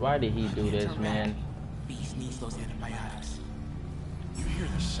that? Why did he do this, man? Beast needs those antibiotics. You hear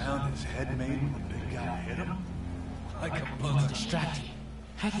the sound his head made when the big guy hit him? Like a He's bug. distracted.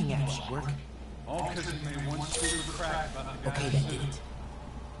 Hacking apps should work. All because he made one stupid crack about the guy. Okay, that did it.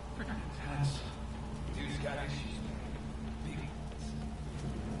 Freaking intense. Dude's got issues. Big ones.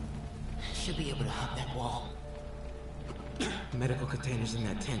 Should be able to hop that wall. Medical containers in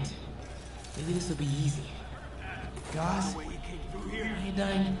that tent. Maybe this will be easy. Gauze?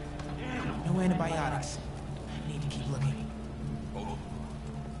 Iodine? No antibiotics. I need to keep looking.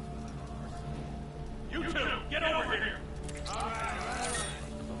 You two, get over here!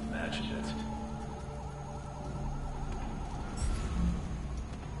 Imagine it.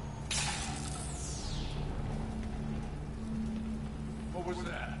 What was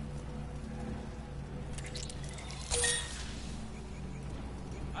that?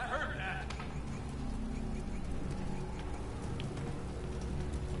 I heard that.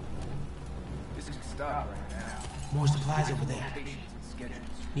 This can stop right now. More supplies over there.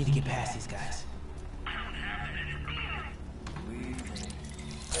 Need to get past these guys.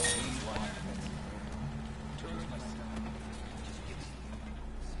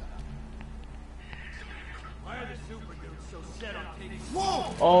 Why are the super dudes so set on taking...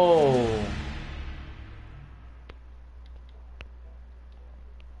 Whoa! Oh.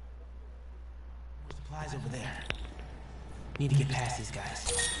 More supplies over there. Need to get past these guys.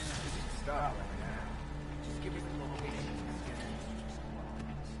 Stop right now. Just give me the location.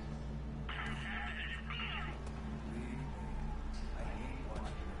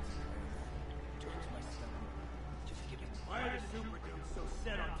 Why are the super dudes so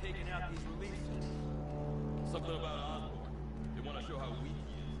set on taking out these relief centers? Something about Osborn. They want to show how weak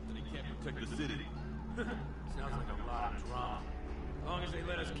he is, that he can't protect the city. Sounds like a lot of drama. As long as they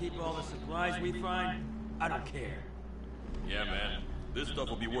let us keep all the supplies we find, I don't care. Yeah, man. This stuff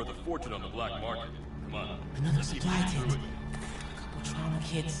will be worth a fortune on the black market. Come on. Another supply tent. Couple trauma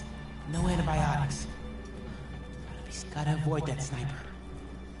kits. No antibiotics. Gotta avoid that sniper.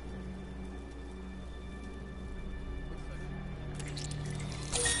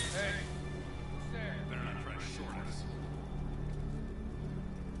 Better not try to short us.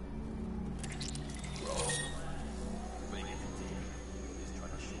 Make it He's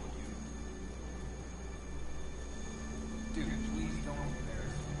trying to short you. Dude, please don't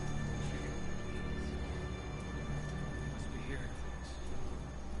embarrass me. Must be hearing things.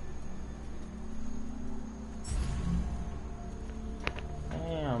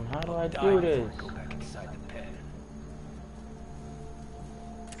 Damn, how do I do this? Go back inside the pen.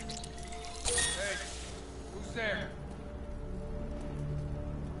 Hey, who's What's there?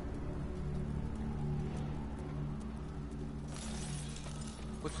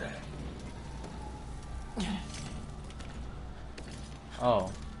 What's that?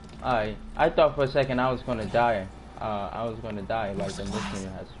 Oh, I thought for a second I was gonna die. I was gonna die, like the mission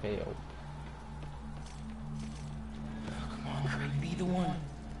has failed. Come on, Craig, be the one.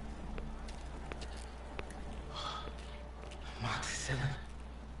 Moxicillin.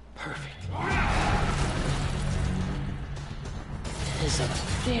 Perfect. This is a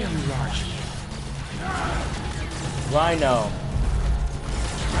very large hit. Rhino.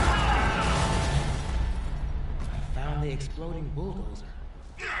 Found the exploding bulldozer.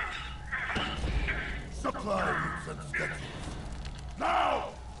 Supply routes and schedules. Now!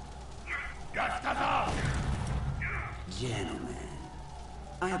 Yaskata! Gentlemen,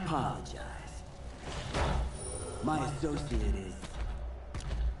 I apologize. My associate is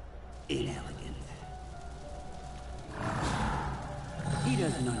inelegant. He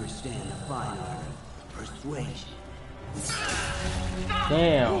doesn't understand the fine art of persuasion.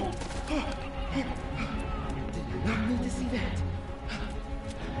 Damn. Did not need to see that.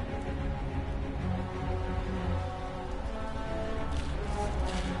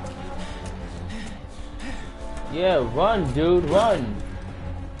 Yeah, run, dude, run.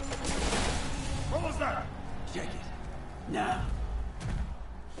 What was that? Check it. Now.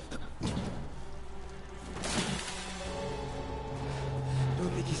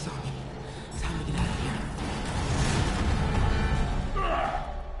 Don't think he saw me. Time to get out of here.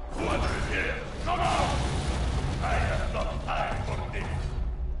 Whoever is here, come out! I have no time for this.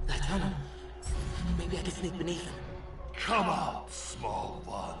 That tunnel. Maybe I can sneak beneath him. Come out, small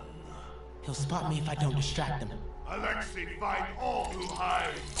one. He'll spot me if I don't distract him. Alexei, find all who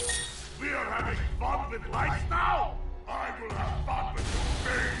hide. We are having fun with lights now. I will have fun with your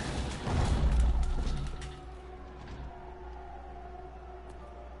face.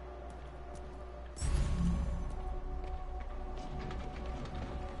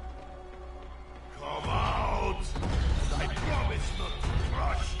 Come out! I promise not to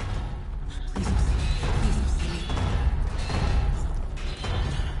crush.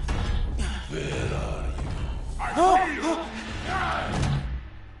 Where are you? I see you!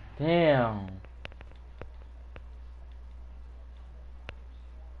 Damn.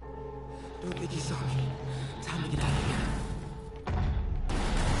 Don't think he saw me. Time to get out of here.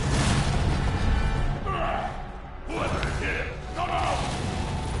 Whoever is here, come out!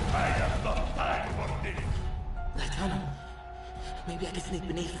 I have no time for this. That tunnel. Maybe I can sneak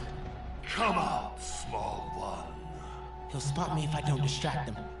beneath him. Come out, small one. He'll spot me if I don't distract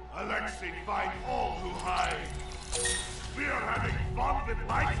him. Alexei, find all who hide. We are having fun with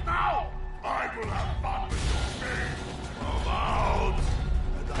lights now. I will have fun with your game. Come out,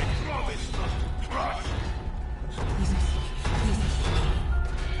 and I promise not to crush.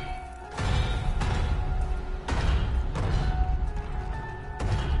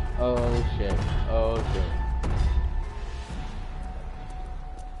 Oh shit. Oh shit.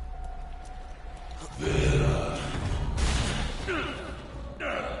 Where are you?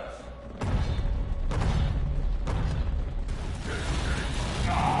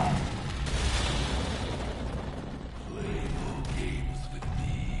 Play no games with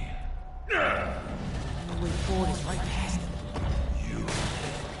me. The way forward is right past him. You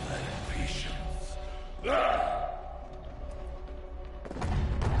lack patience.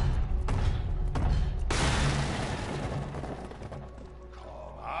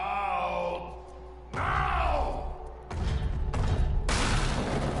 Come out now!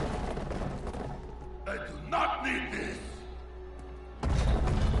 I do not need this.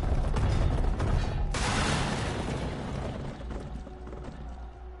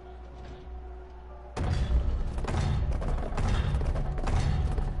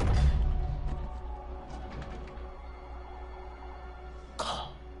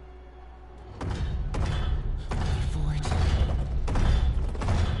 Wait for it.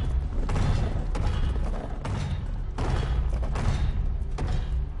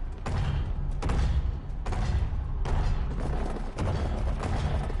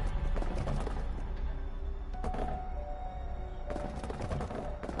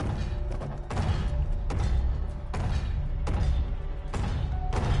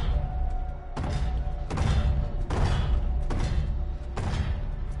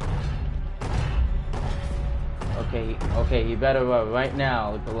 Okay, he better run right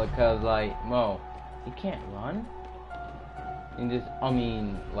now because like, Mo, he can't run. And just, I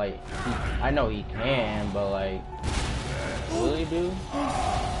mean, like, I know he can, but like, really, dude?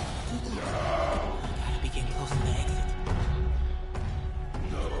 Gotta be getting close to the exit.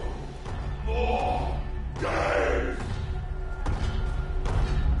 More.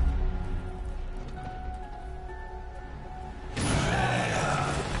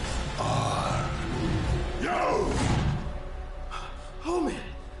 Oh man.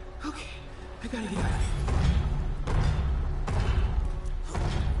 Okay, I gotta get out of here.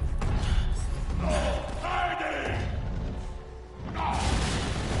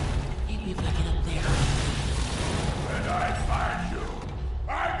 Maybe if I get up there. When I find you,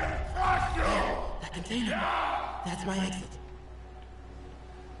 I'm gonna crush you! That container. That's my exit.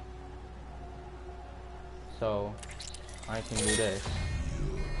 So, I can do this.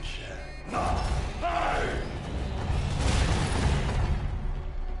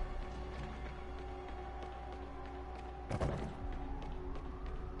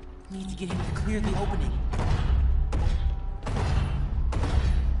 Need to get him to clear the opening.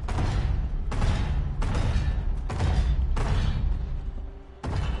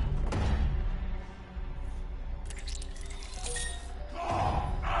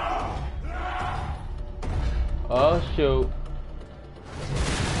 Oh shoot.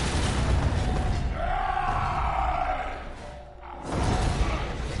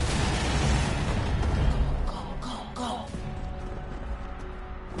 Go.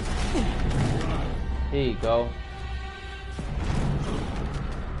 Here you go.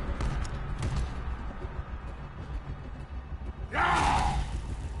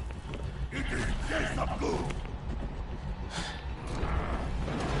 It is taste of goose!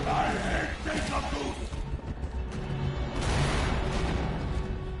 I hate taste of goose!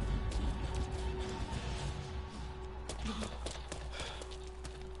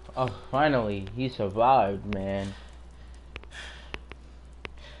 Oh, finally, he survived, man.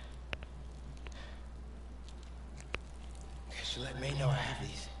 You should let May know I have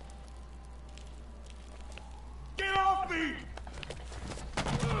these. Get off me!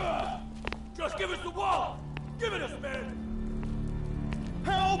 Just give us the wall! Give it us, man!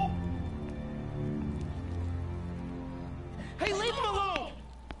 Help! Hey, leave him alone!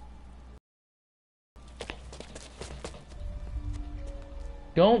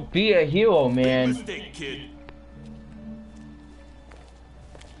 Don't be a hero, man. Mistake, kid.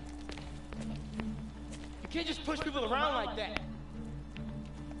 You can't just push people around like that.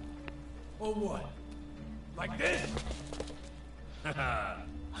 Or what? Like this? Haha,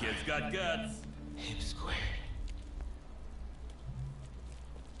 kid's got guts. Hip squared.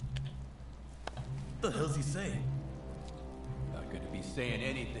 What the hell's he saying? Not gonna be saying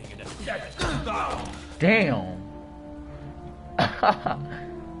anything in a sketch style. Damn.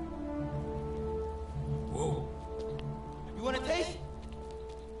 Whoa. You want a taste?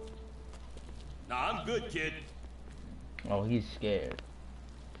 Nah, I'm good, kid. Oh, he's scared.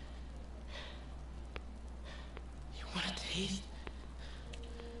 You want a taste?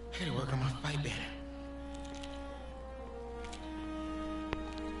 I gotta work on my fight banner.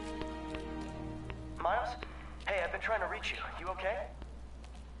 Miles? Hey, I've been trying to reach you. You okay?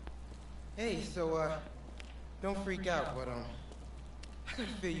 Hey, so, don't freak out, but, I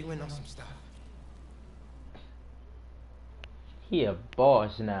gotta fill you in on some stuff. He a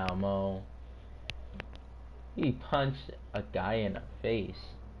boss now, Mo. He punched a guy in the face.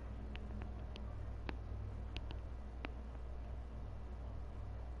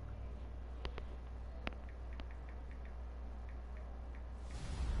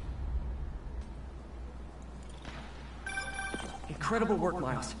 Incredible work,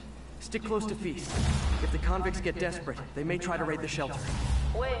 Miles. Stick close to Feast. If the convicts get desperate, they may try to raid the shelter.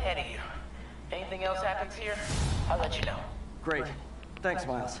 Way ahead of you. Anything else happens here, I'll let you know. Great. Thanks,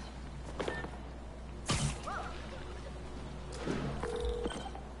 Miles.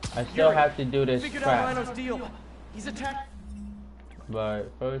 I still have to do this Figured out crap. Rhino's deal. He's attacked.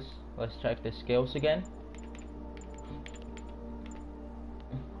 But first, let's check the skills again.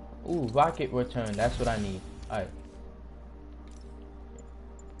 Ooh, rocket return. That's what I need. Alright.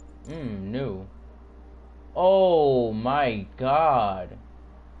 New. Oh my god.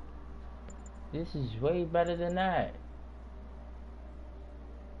 This is way better than that.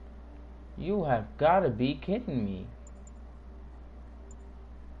 You have gotta be kidding me.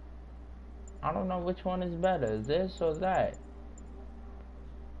 I don't know which one is better, this or that.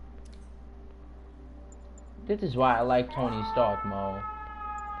 This is why I like Tony Stark, Mo.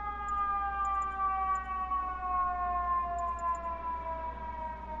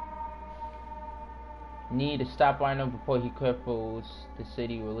 Need to stop Rhino before he cripples the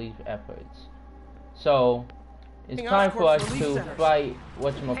city relief efforts. So, it's time for us to fight I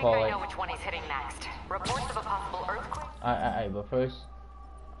think I know whatchamacallit. which one he's hitting next. Reports of a possible earthquake. Alright, but first,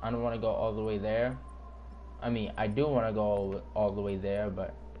 I don't want to go all the way there. I mean, I do want to go all the way there,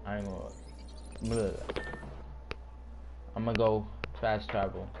 but I ain't gonna. I'm gonna go fast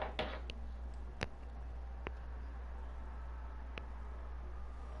travel.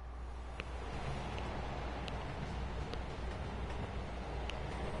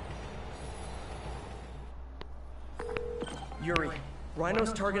 Yuri,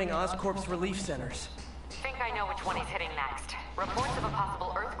 Rhino's targeting Oscorp's relief centers. Think I know which one he's hitting next. Reports of a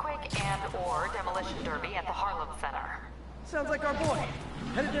possible earthquake and/or demolition derby at the Harlem Center. Sounds like our boy.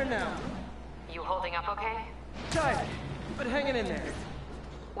 Headed there now. You holding up okay? Tired, but hanging in there.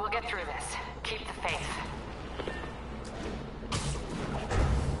 We'll get through this. Keep the faith.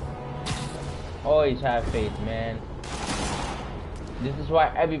 Always have faith, man. This is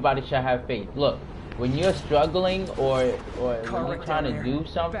why everybody should have faith. Look, when you're struggling or when you're trying to do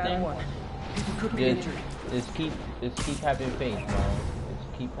something, just keep having faith, man.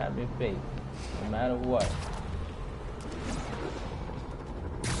 Just keep having faith, no matter what.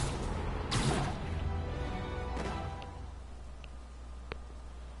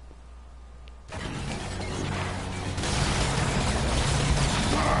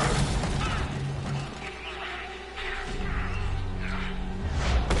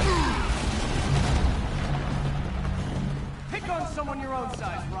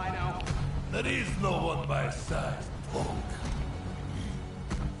 There is no one my size, punk.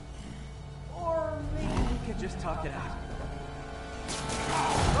 Or maybe we could just talk it out.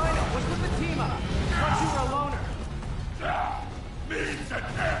 Rhino, what's with the team up? Thought you were a loner. Means and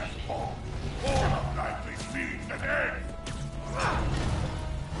ends, punk. All of life is means and ends.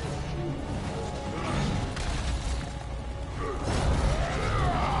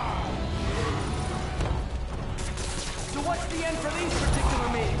 So what's the end for these particular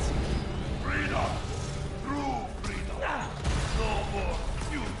means? Freedom! True freedom! No more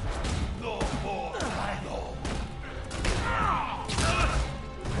youth! No more Rhino!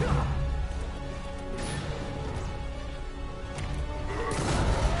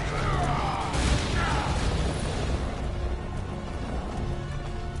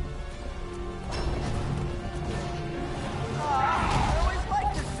 I always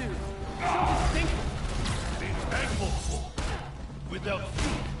liked this suit. So distinctive. Be thankful for. Without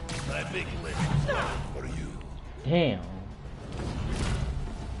you, I make less for you. Damn.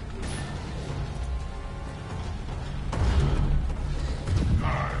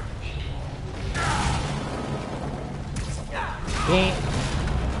 Damn.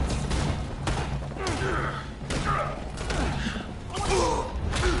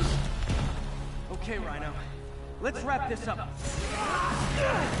 Okay, Rhino. Let's wrap this up.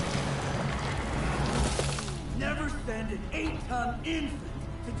 Never send an 8-ton infant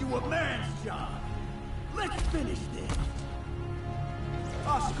to do a man's job. Let's finish this.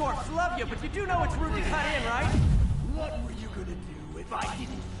 Oh, Scorps, love you, but you do know it's rude to cut in, right? What were you gonna do if I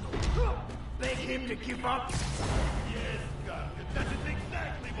didn't so beg him to give up? Yes, Captain, that is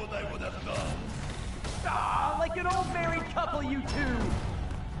exactly what I would have done. Ah, like an old married couple, you two.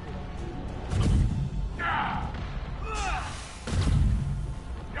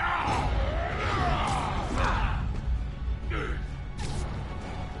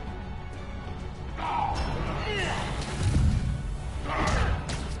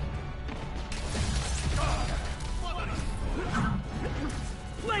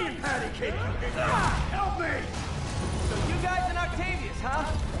 Laying patty cake! Help me! So you guys in Octavius, huh?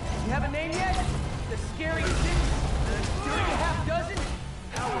 You have a name yet? The Scary Six? The Dirty Half Dozen?